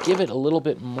just to give it a little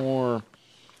bit more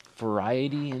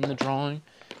variety in the drawing.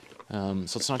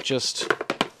 So it's not just,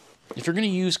 if you're going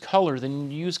to use color, then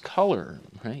use color,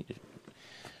 right?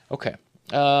 Okay.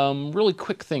 Really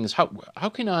quick things. How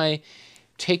can I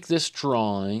take this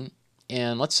drawing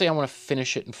and let's say I want to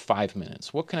finish it in 5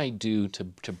 minutes? What can I do to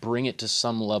bring it to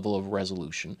some level of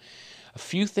resolution? A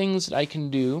few things that I can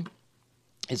do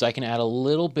is I can add a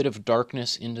little bit of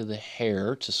darkness into the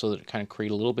hair so that it kind of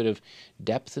create a little bit of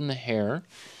depth in the hair.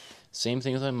 Same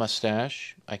thing with my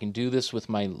mustache. I can do this with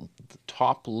my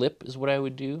top lip is what I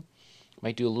would do.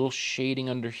 Might do a little shading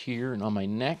under here and on my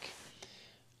neck.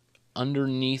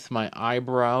 Underneath my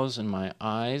eyebrows and my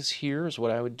eyes here is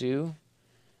what I would do.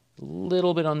 A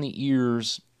little bit on the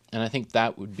ears, and I think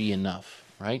that would be enough,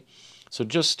 right? So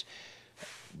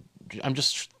I'm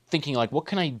just thinking like, what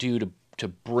can I do to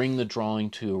bring the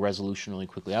drawing to a resolution really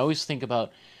quickly? I always think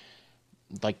about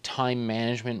like time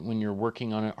management when you're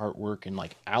working on an artwork and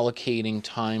like allocating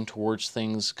time towards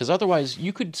things, because otherwise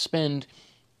you could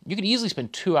easily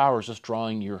spend 2 hours just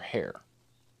drawing your hair,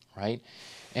 right?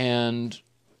 And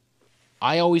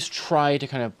I always try to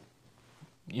kind of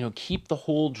keep the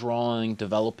whole drawing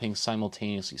developing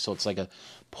simultaneously, so it's like a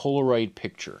Polaroid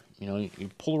picture. Your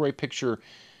Polaroid picture,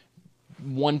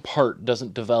 one part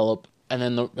doesn't develop and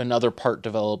then another part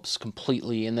develops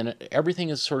completely, and then everything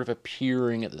is sort of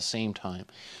appearing at the same time.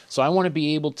 So I want to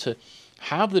be able to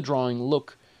have the drawing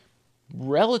look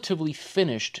relatively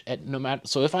finished at no matter.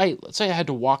 So if let's say I had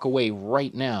to walk away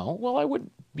right now, well, I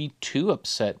wouldn't be too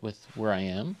upset with where I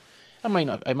am.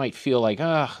 I might feel like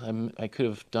I could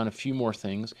have done a few more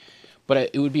things,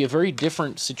 but it would be a very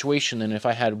different situation than if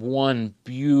I had one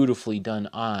beautifully done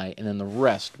eye and then the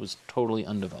rest was totally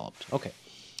undeveloped. Okay,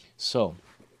 so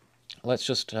let's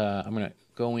just, I'm going to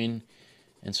go in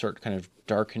and start kind of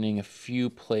darkening a few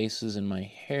places in my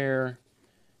hair.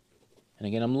 And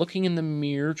again, I'm looking in the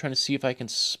mirror, trying to see if I can,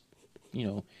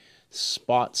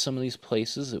 spot some of these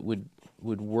places that would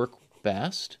work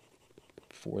best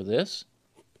for this.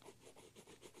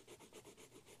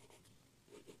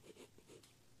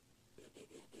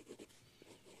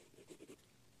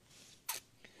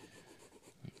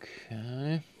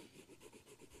 Okay.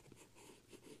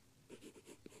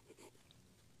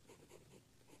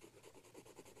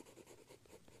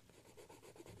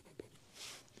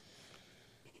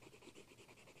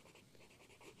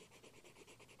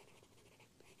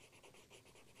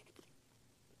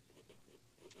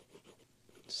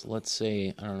 So let's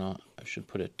say, I don't know, I should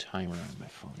put a timer on my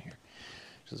phone here.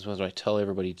 This is what I tell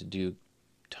everybody to do,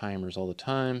 timers all the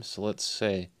time. So let's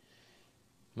say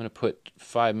I'm going to put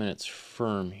 5 minutes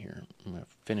firm here. I'm going to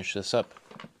finish this up.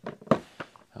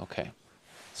 Okay.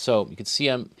 So you can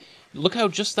see look how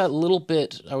just that little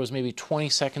bit, I was maybe 20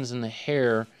 seconds in the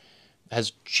hair,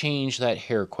 has changed that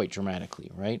hair quite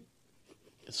dramatically, right?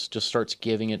 It just starts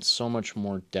giving it so much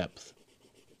more depth.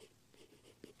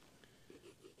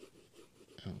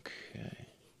 Okay.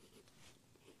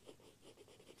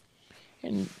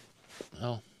 And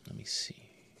oh, let me see.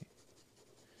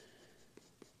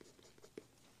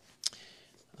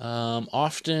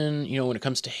 Often, you know, when it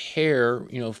comes to hair,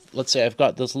 you know, let's say I've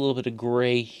got this little bit of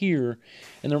gray here,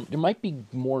 and there might be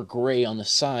more gray on the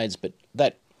sides, but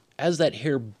that as that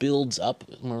hair builds up,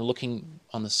 when we're looking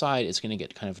on the side, it's going to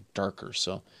get kind of darker.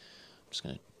 So I'm just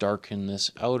going to darken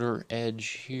this outer edge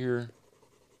here.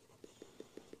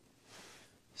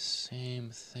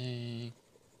 Same thing.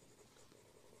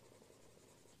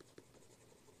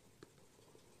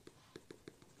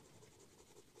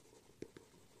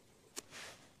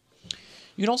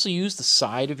 You can also use the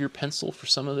side of your pencil for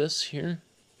some of this here.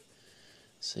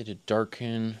 Say to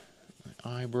darken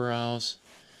my eyebrows.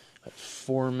 Got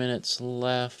 4 minutes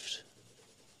left.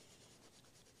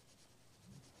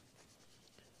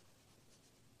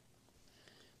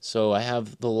 So I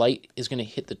have the light is going to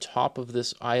hit the top of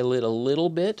this eyelid a little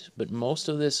bit, but most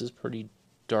of this is pretty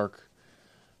dark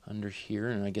under here.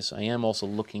 And I guess I am also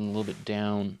looking a little bit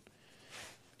down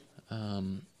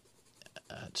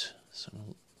so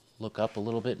look up a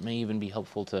little bit. It may even be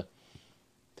helpful to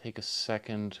take a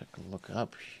second to look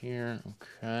up here.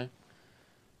 Okay.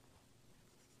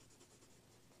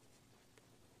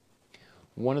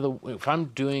 If I'm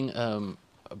doing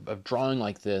a drawing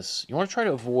like this, you want to try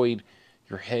to avoid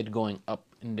your head going up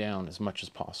and down as much as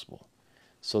possible,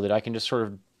 so that I can just sort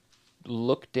of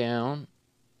look down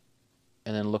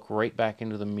and then look right back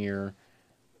into the mirror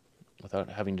without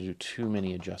having to do too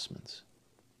many adjustments.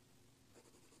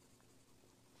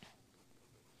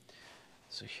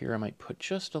 So here I might put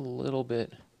just a little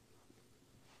bit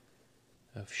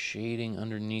of shading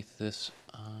underneath this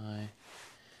eye.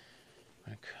 I'm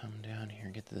going to come down here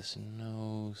and get this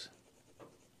nose.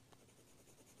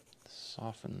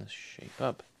 Soften this shape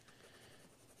up.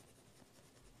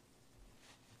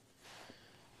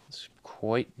 It's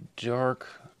quite dark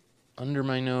under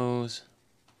my nose.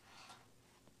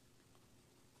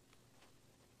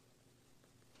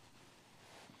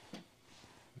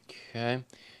 Okay.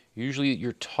 Usually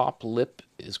your top lip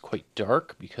is quite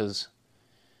dark because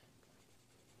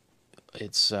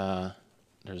it's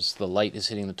there's the light is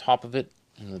hitting the top of it,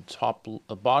 and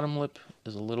the bottom lip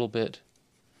is a little bit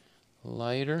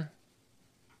lighter.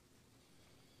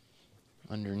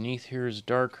 Underneath here is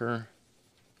darker.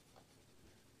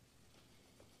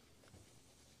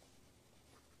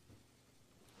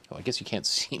 Oh, I guess you can't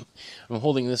see. I'm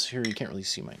holding this here. You can't really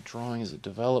see my drawing as it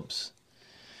develops.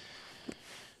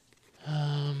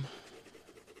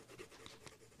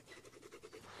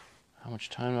 How much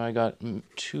time have I got?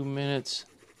 2 minutes.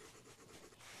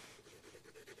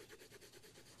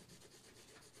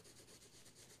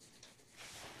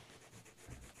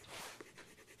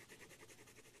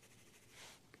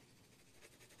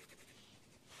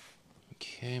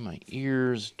 Okay, my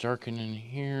ears darken in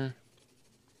here.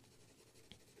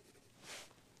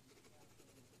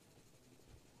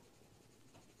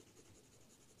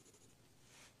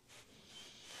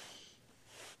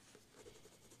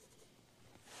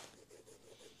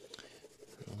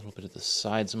 A little bit at the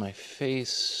sides of my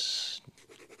face,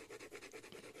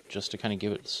 just to kind of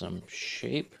give it some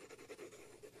shape.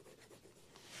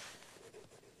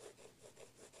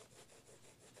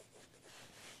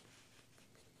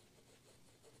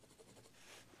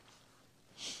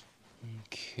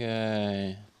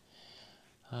 Okay.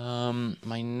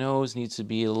 My nose needs to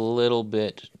be a little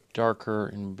bit darker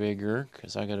and bigger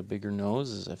because I got a bigger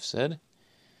nose, as I've said.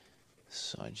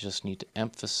 So I just need to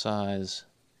emphasize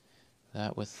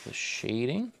that with the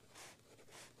shading.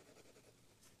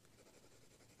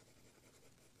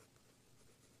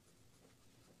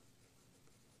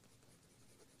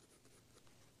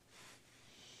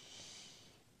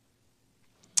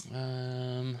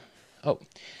 Oh,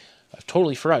 I've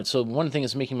totally forgot. So one thing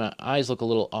that's making my eyes look a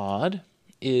little odd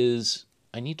is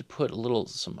I need to put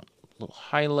some little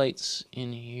highlights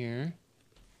in here.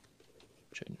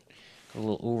 Which I got a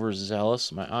little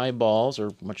overzealous. My eyeballs are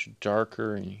much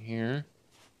darker in here.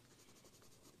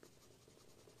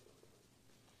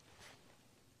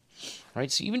 All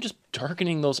right, so even just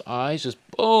darkening those eyes, just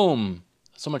boom,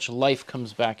 so much life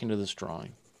comes back into this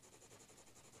drawing.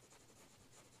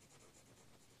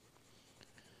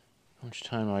 How much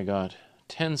time have I got?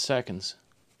 10 seconds.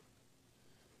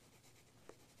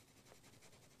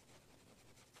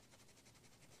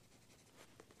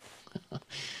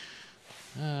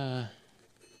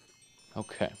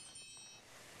 Okay.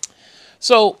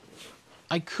 So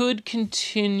I could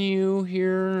continue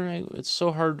here. It's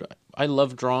so hard. I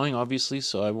love drawing, obviously,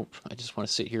 so I just want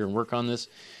to sit here and work on this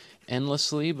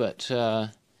endlessly. But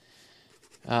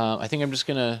I think I'm just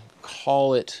going to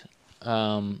call it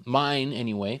mine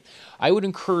anyway. I would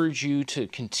encourage you to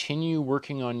continue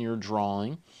working on your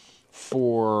drawing.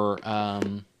 for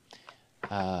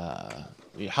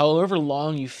however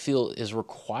long you feel is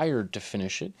required to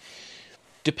finish it.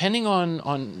 Depending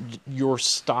on your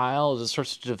style as it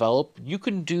starts to develop, you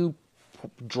can do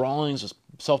drawings,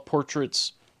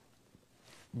 self-portraits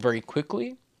very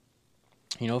quickly.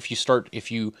 You know, if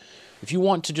you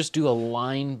want to just do a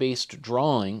line-based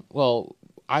drawing, well,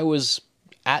 I was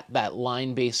at that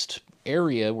line-based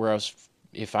area where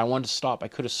if I wanted to stop, I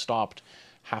could have stopped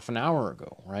half an hour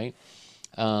ago, right?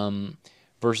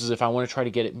 Versus if I want to try to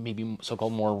get it maybe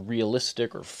so-called more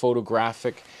realistic or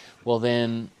photographic, well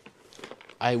then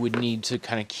I would need to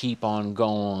kind of keep on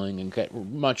going and get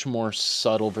much more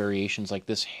subtle variations. Like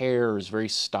this hair is very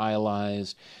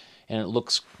stylized and it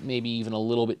looks maybe even a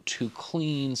little bit too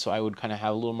clean, so I would kind of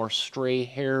have a little more stray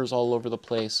hairs all over the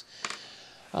place.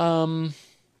 But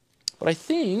I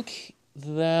think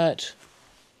that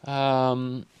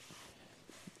that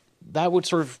would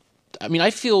sort of, I mean,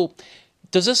 I feel,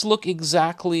 does this look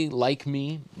exactly like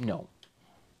me? No.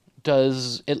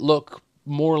 Does it look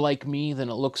more like me than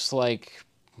it looks like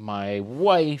my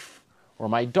wife or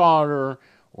my daughter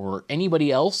or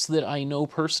anybody else that I know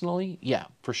personally? Yeah,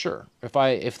 for sure.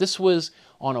 If this was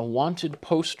on a wanted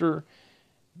poster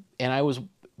and I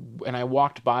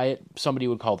walked by it, somebody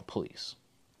would call the police,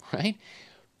 right?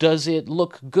 Does it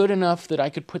look good enough that I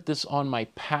could put this on my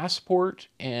passport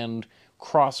and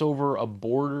cross over a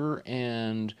border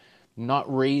and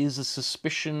not raise a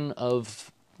suspicion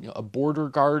of, you know, a border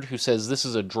guard who says this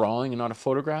is a drawing and not a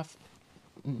photograph?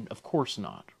 Of course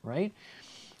not, right?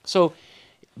 So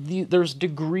there's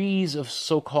degrees of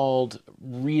so-called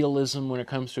realism when it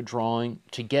comes to drawing.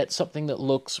 To get something that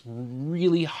looks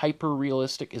really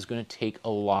hyper-realistic is going to take a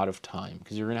lot of time,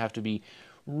 because you're going to have to be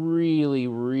really,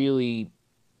 really,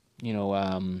 you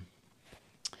know,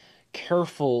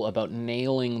 careful about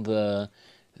nailing the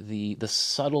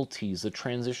subtleties, the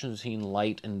transitions between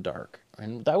light and dark.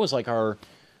 And that was like our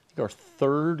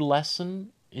third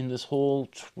lesson in this whole,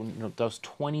 you know, that was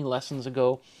 20 lessons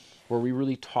ago, where we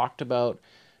really talked about,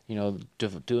 you know,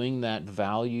 doing that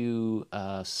value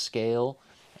scale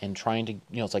and trying to, you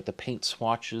know, it's like the paint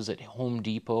swatches at Home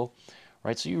Depot,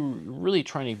 right? So you're really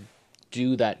trying to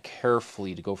do that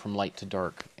carefully to go from light to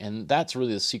dark, and that's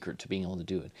really the secret to being able to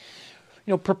do it.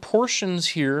 You know, proportions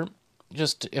here,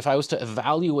 just if I was to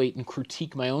evaluate and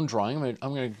critique my own drawing,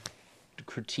 I'm going to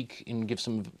critique and give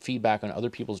some feedback on other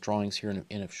people's drawings here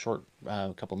in a short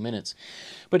couple minutes.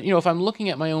 But, you know, if I'm looking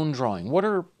at my own drawing, what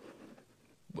are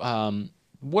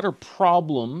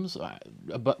problems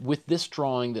with this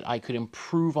drawing that I could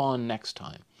improve on next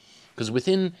time? Because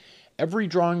within every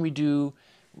drawing we do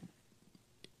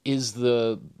is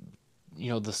the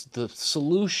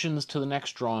solutions to the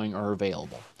next drawing are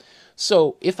available.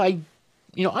 So if I'm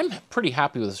pretty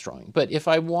happy with this drawing, but if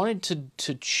I wanted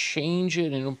to change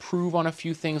it and improve on a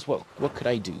few things, what could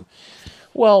I do?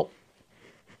 Well,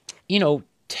 you know,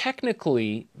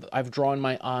 technically, I've drawn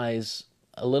my eyes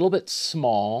a little bit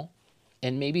small,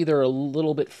 and maybe they're a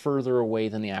little bit further away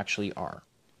than they actually are,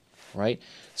 right?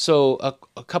 So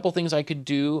a couple things I could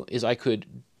do is I could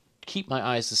keep my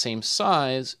eyes the same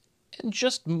size and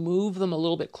just move them a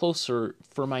little bit closer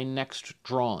for my next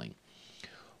drawing.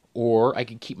 Or I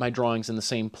could keep my drawings in the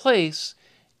same place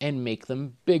and make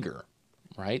them bigger,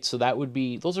 right? So that would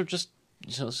be, those are just,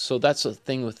 you know, so that's a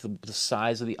thing with the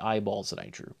size of the eyeballs that I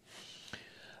drew.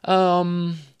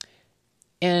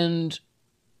 And,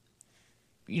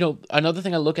 you know, another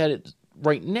thing I look at it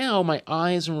right now, my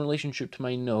eyes in relationship to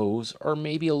my nose are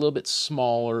maybe a little bit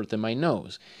smaller than my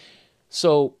nose.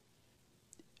 So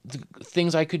the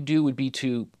things I could do would be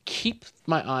to keep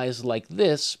my eyes like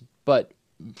this, but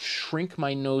shrink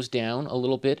my nose down a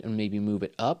little bit and maybe move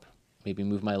it up, maybe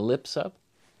move my lips up.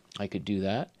 I could do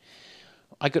that.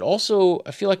 I could also,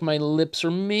 I feel like my lips are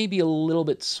maybe a little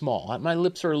bit small. My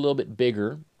lips are a little bit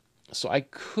bigger. So I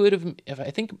could have, if I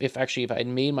had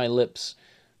made my lips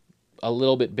a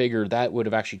little bit bigger, that would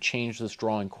have actually changed this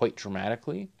drawing quite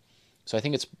dramatically. So I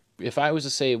think if I was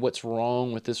to say what's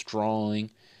wrong with this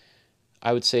drawing,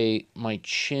 I would say my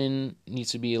chin needs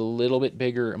to be a little bit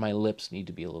bigger and my lips need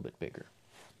to be a little bit bigger.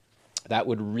 That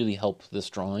would really help this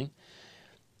drawing.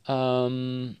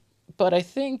 But I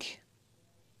think,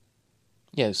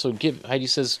 yeah, so Heidi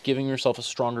says giving yourself a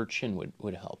stronger chin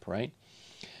would help, right?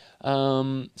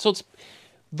 So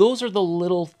those are the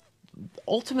little,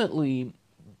 ultimately,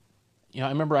 you know, I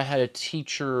remember I had a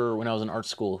teacher when I was in art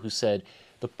school who said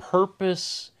the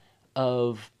purpose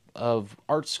of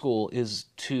art school is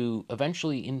to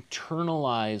eventually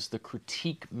internalize the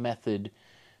critique method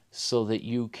so that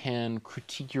you can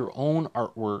critique your own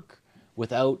artwork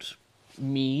without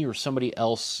me or somebody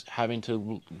else having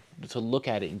to look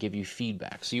at it and give you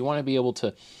feedback. So you want to be able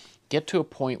to get to a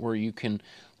point where you can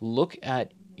look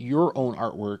at your own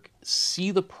artwork,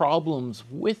 see the problems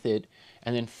with it,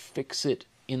 and then fix it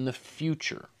in the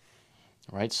future.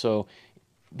 Right? So,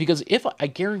 because if I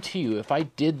guarantee you, if I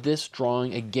did this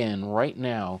drawing again right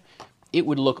now, it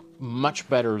would look much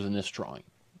better than this drawing.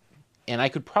 And I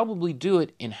could probably do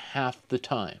it in half the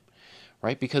time,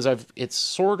 right? Because it's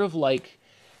sort of like,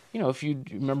 you know, if you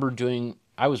remember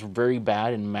I was very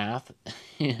bad in math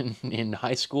in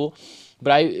high school,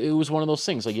 but it was one of those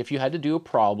things, like if you had to do a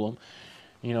problem,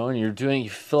 you know, and you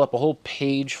fill up a whole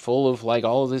page full of like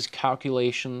all of these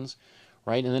calculations,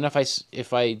 right? And then if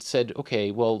I said,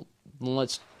 okay, well,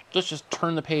 let's just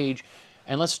turn the page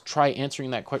and let's try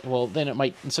answering that question. Well, then it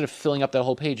might, instead of filling up that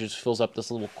whole page, it just fills up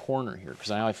this little corner here because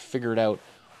now I've figured out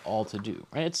all to do.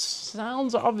 Right? It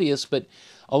sounds obvious, but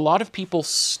a lot of people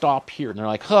stop here and they're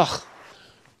like, ugh,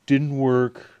 didn't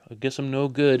work. I guess I'm no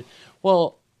good.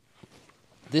 Well,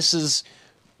 this is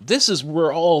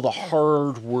where all the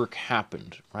hard work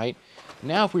happened, right?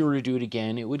 Now, if we were to do it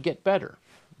again, it would get better,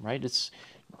 right?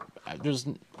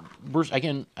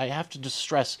 Again, I have to just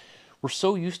stress, we're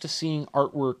so used to seeing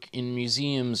artwork in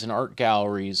museums and art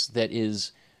galleries that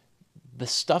is the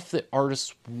stuff that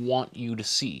artists want you to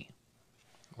see,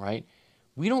 right?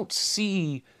 We don't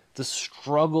see the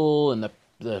struggle and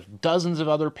the dozens of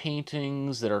other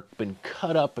paintings that are been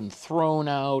cut up and thrown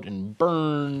out and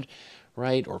burned,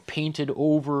 right, or painted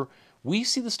over. We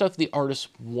see the stuff the artists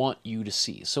want you to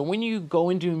see. So when you go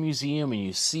into a museum and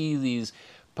you see these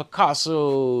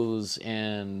Picasso's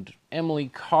and Emily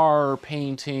Carr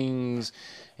paintings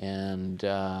and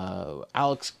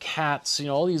Alex Katz, you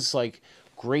know, all these like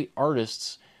great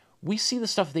artists, we see the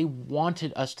stuff they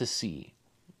wanted us to see,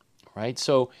 right?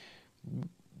 So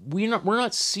we're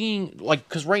not seeing, like,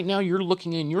 because right now you're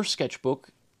looking in your sketchbook,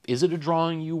 is it a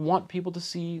drawing you want people to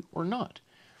see or not?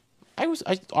 I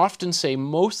often say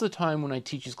most of the time when I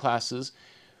teach these classes,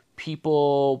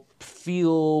 people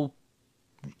feel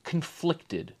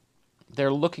conflicted.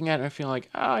 They're looking at it and feeling like,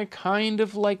 I kind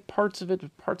of like parts of it,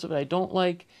 but parts of it I don't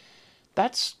like.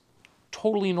 That's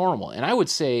totally normal. And I would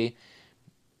say,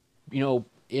 you know,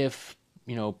 if,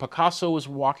 you know, Picasso was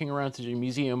walking around to the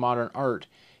Museum of Modern Art,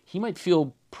 he might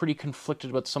feel pretty conflicted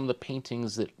about some of the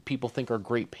paintings that people think are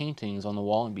great paintings on the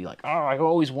wall and be like, oh, I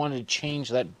always wanted to change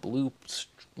that blue,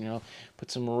 you know,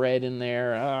 put some red in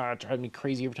there. It drives me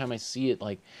crazy every time I see it.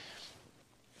 Like,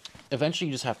 eventually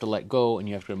you just have to let go and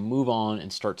you have to move on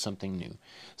and start something new.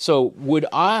 So would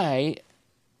I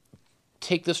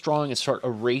take this drawing and start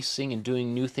erasing and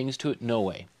doing new things to it? No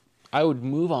way. I would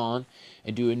move on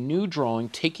and do a new drawing,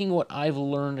 taking what I've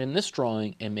learned in this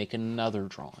drawing and make another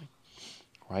drawing,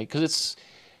 right? Because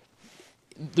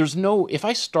if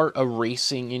I start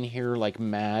erasing in here like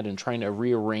mad and trying to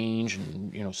rearrange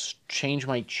and, you know, change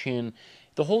my chin,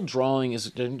 the whole drawing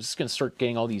is just going to start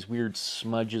getting all these weird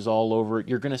smudges all over it.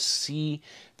 You're going to see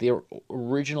the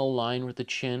original line with the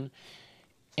chin.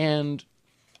 And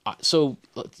so,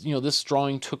 you know, this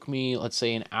drawing took me, let's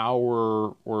say, an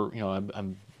hour, or, you know,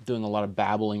 I'm doing a lot of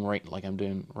babbling like I'm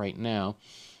doing right now.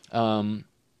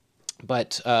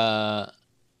 But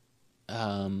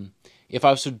if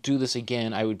I was to do this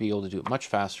again, I would be able to do it much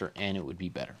faster and it would be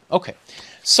better. Okay,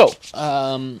 so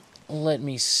let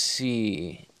me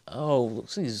see. Oh, look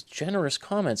at these generous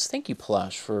comments. Thank you,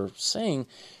 Plash, for saying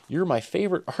you're my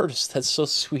favorite artist. That's so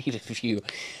sweet of you.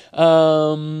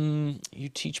 You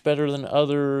teach better than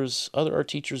others. Other art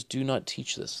teachers do not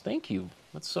teach this. Thank you.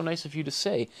 That's so nice of you to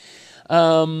say.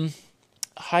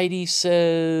 Heidi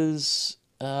says,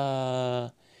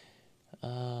 I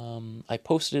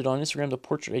posted it on Instagram, the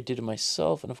portrait I did of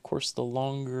myself, and of course the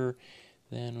longer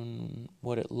than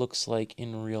what it looks like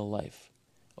in real life.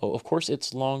 Oh, of course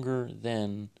it's longer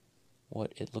than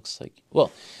what it looks like.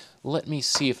 Well, let me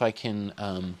see if I can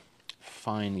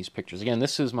find these pictures. Again,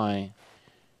 this is my...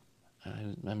 I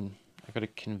got to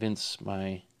convince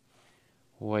my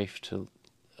wife to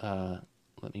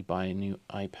let me buy a new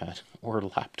iPad or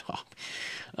laptop.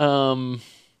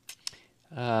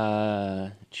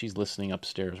 She's listening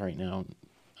upstairs right now.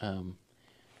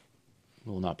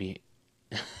 Will not be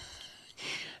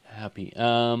happy.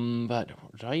 But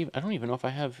I don't even know if I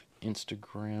have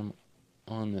Instagram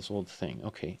on this old thing.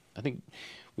 Okay, I think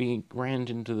we ran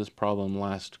into this problem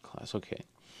last class. Okay,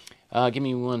 give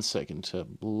me 1 second to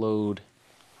load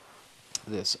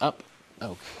this up.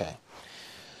 Okay.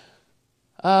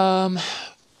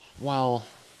 Well,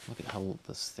 look at how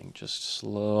this thing just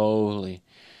slowly.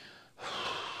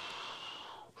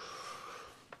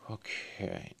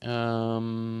 Okay.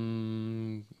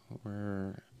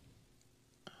 Where?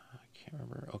 I can't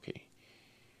remember. Okay.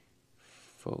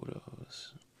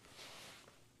 Photos.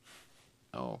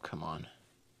 Oh, come on.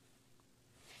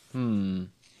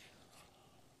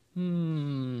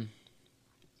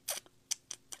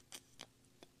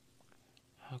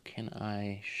 How can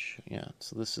I... yeah,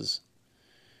 so this is...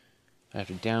 I have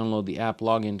to download the app,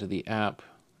 log into the app.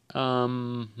 I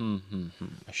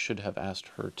should have asked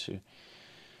her to...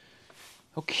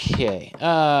 Okay.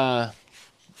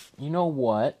 You know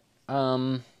what?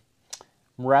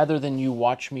 Rather than you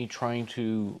watch me trying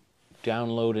to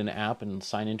download an app and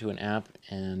sign into an app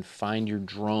and find your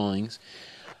drawings,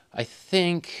 I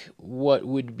think what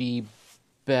would be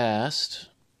best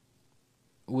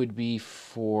would be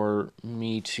for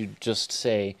me to just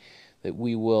say that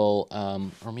we will,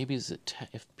 or maybe is it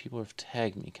if people have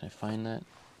tagged me, can I find that?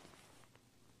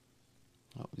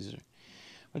 Oh, these are a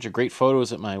bunch of great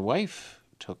photos that my wife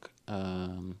took.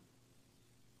 But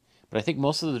I think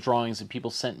most of the drawings that people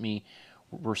sent me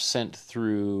were sent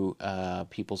through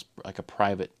people's, like a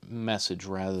private message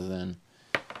rather than...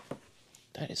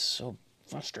 That is so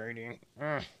frustrating.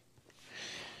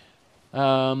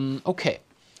 Okay,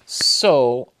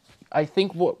 so I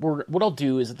think what I'll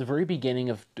do is at the very beginning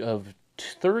of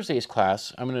Thursday's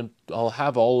class, I'll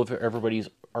have all of everybody's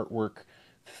artwork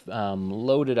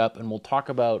loaded up, and we'll talk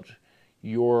about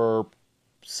your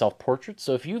self-portrait.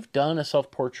 So if you've done a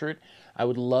self-portrait,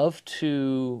 I'd love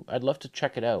to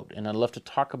check it out, and I'd love to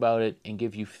talk about it and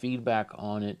give you feedback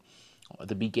on it at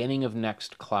the beginning of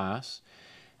next class.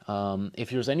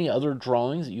 If there's any other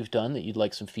drawings that you've done that you'd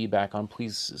like some feedback on,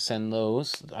 please send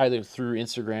those either through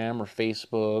Instagram or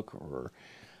Facebook or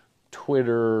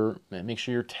Twitter. Make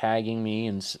sure you're tagging me,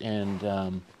 and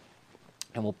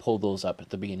we'll pull those up at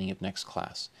the beginning of next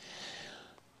class.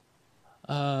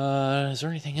 Is there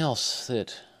anything else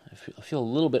that I feel a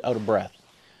little bit out of breath?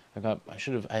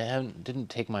 Didn't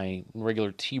take my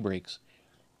regular tea breaks.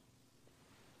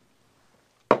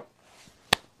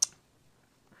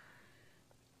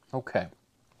 Okay.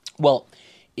 Well,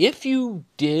 if you're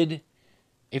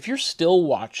still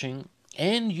watching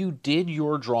and you did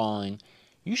your drawing,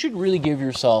 you should really give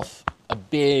yourself a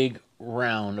big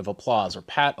round of applause or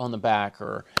pat on the back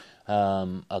or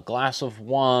a glass of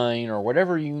wine or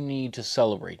whatever you need to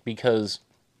celebrate, because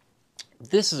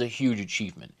this is a huge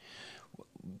achievement.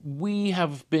 We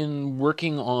have been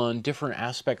working on different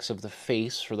aspects of the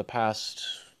face for the past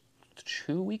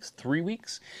 3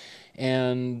 weeks,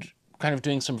 and kind of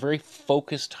doing some very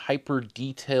focused,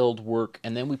 hyper-detailed work,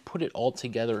 and then we put it all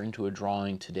together into a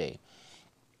drawing today.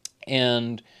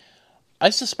 And I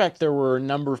suspect there were a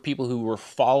number of people who were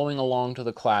following along to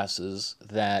the classes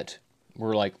that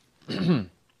were like,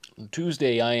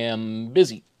 Tuesday I am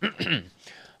busy. I'm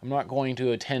not going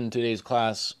to attend today's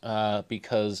class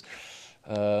because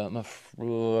I'm a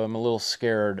little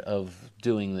scared of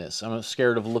doing this. I'm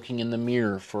scared of looking in the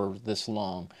mirror for this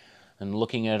long and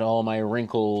looking at all my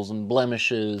wrinkles and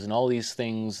blemishes and all these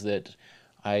things that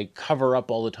I cover up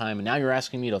all the time. And now you're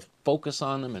asking me to focus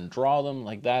on them and draw them.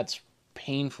 Like, that's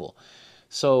painful.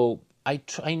 So I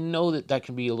know that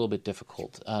can be a little bit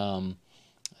difficult.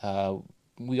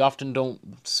 We often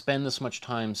don't spend this much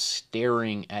time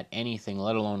staring at anything,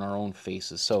 let alone our own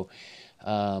faces. So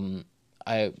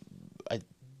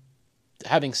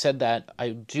having said that, I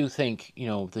do think,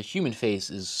 the human face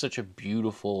is such a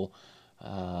beautiful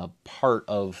part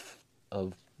of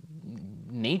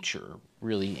nature,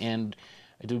 really, and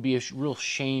it would be a real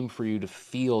shame for you to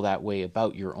feel that way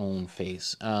about your own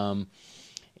face.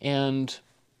 And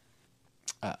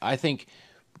I think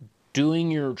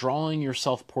drawing your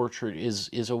self-portrait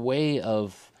is a way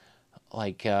of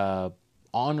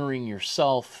honoring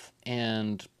yourself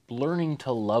and learning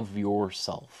to love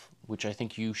yourself, which I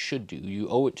think you should do. You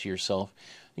owe it to yourself.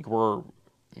 I think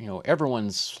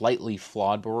everyone's slightly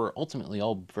flawed, but we're ultimately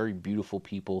all very beautiful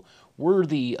people,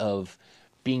 worthy of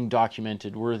being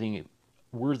documented, worthy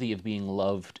of being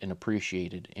loved and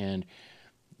appreciated. And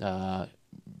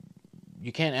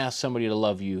you can't ask somebody to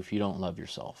love you if you don't love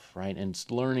yourself, right? And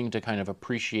it's learning to kind of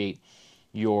appreciate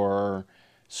your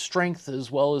strength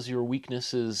as well as your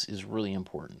weaknesses is really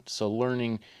important. So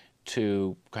learning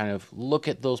to kind of look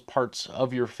at those parts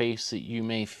of your face that you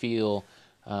may feel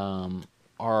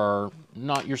are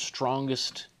not your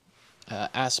strongest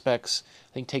aspects,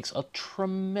 I think takes a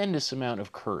tremendous amount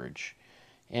of courage.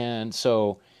 And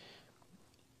so,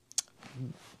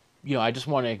 I just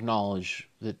want to acknowledge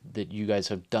that you guys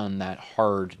have done that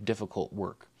hard, difficult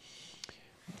work.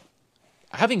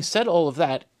 Having said all of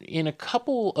that, in a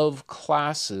couple of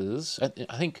classes,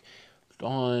 I think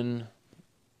on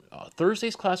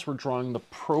Thursday's class, we're drawing the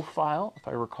profile, if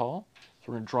I recall. So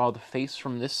we're going to draw the face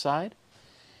from this side.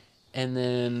 And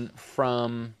then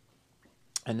on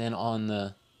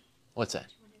the What's that?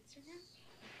 On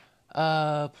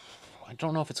Instagram? I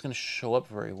don't know if it's going to show up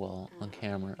very well on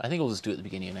camera. I think we'll just do it at the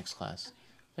beginning of next class.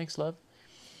 Thanks, love.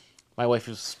 My wife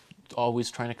is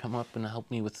always trying to come up and help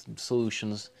me with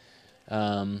solutions.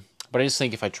 But I just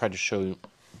think if I tried to show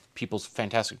people's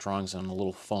fantastic drawings on a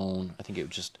little phone, I think it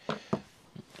would just,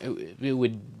 it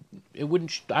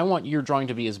wouldn't, I want your drawing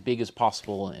to be as big as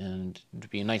possible and to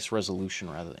be a nice resolution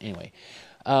rather than, anyway.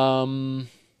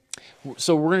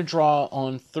 So we're going to draw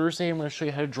on Thursday. I'm going to show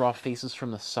you how to draw faces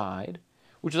from the side,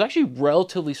 which is actually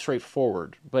relatively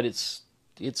straightforward, but it's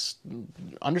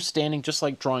understanding, just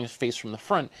like drawing a face from the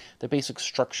front, the basic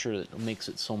structure that makes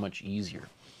it so much easier.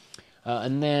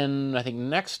 And then I think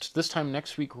this time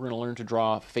next week, we're going to learn to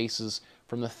draw faces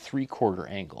from the 3/4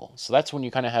 angle. So that's when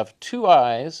you kind of have two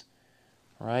eyes,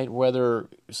 right?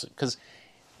 Because,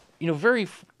 very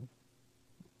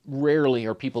rarely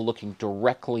are people looking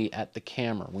directly at the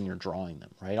camera when you're drawing them,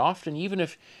 right? Often, even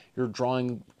if you're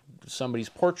drawing somebody's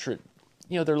portrait,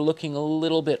 they're looking a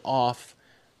little bit off.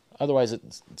 Otherwise,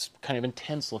 it's kind of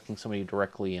intense looking somebody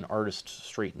directly, an artist,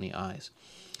 straight in the eyes.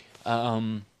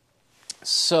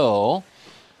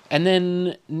 And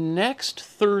then next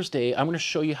Thursday, I'm going to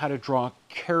show you how to draw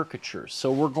caricatures. So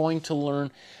we're going to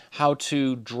learn how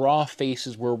to draw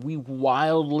faces where we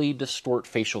wildly distort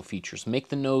facial features. Make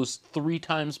the nose 3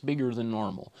 times bigger than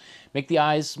normal. Make the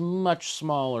eyes much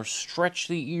smaller. Stretch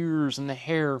the ears and the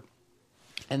hair.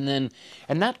 And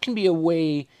that can be a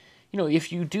way,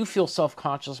 if you do feel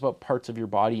self-conscious about parts of your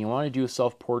body, you want to do a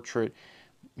self-portrait,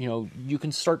 you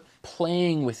can start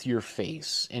playing with your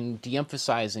face and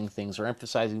de-emphasizing things or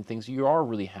emphasizing things you are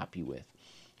really happy with.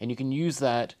 And you can use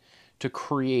that to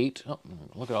create,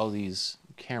 look at all these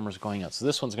cameras going out. So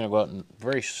this one's going to go out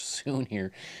very soon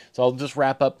here. So I'll just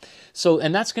wrap up.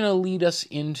 And that's going to lead us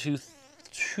into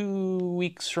 2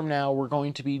 weeks from now. We're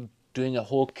going to be doing a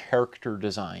whole character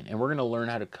design, and we're going to learn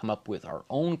how to come up with our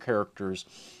own characters.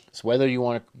 So whether you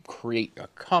want to create a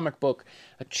comic book,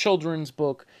 a children's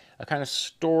book, a kind of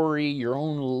story, your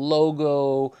own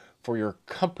logo for your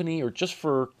company, or just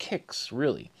for kicks,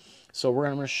 really. So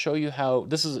I'm going to show you how,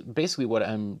 this is basically what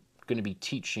I'm going to be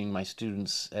teaching my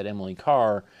students at Emily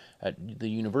Carr at the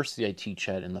university I teach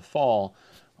at in the fall.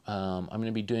 I'm going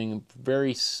to be doing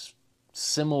very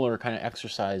similar kind of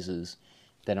exercises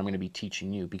that I'm going to be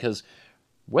teaching you, because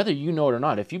whether you know it or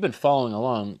not, if you've been following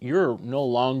along, you're no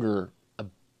longer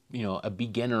a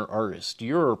beginner artist.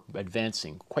 You're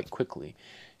advancing quite quickly.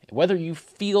 Whether you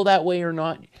feel that way or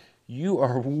not, you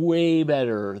are way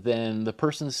better than the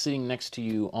person sitting next to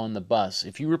you on the bus.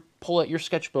 If you were pull out your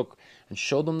sketchbook and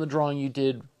show them the drawing you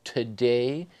did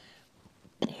today,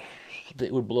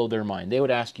 it would blow their mind. They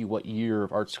would ask you what year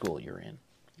of art school you're in.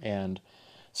 And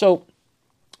so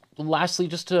lastly,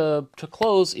 just to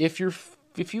close, if you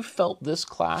felt this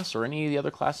class or any of the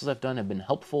other classes I've done have been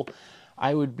helpful,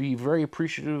 I would be very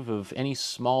appreciative of any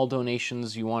small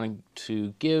donations you want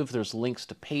to give. There's links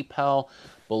to PayPal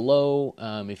below.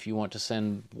 If you want to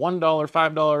send $1, $5,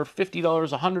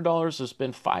 $50, $100, there's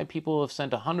been 5 people who have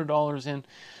sent $100 in,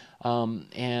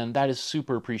 and that is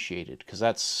super appreciated, because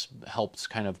that's helped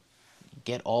kind of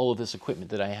get all of this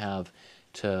equipment that I have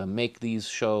to make these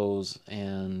shows.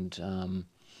 And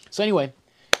so anyway,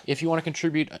 if you want to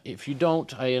contribute, if you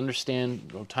don't, I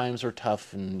understand times are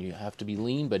tough and you have to be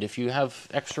lean, but if you have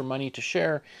extra money to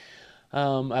share,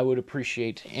 I would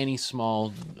appreciate any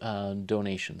small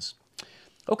donations.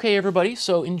 Okay, everybody,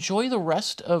 so enjoy the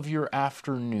rest of your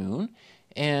afternoon,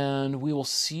 and we will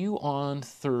see you on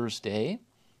Thursday.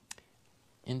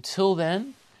 Until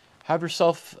then, have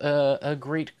yourself a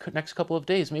great next couple of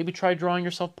days. Maybe try drawing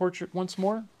your self-portrait once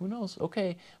more. Who knows?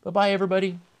 Okay, bye-bye,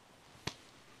 everybody.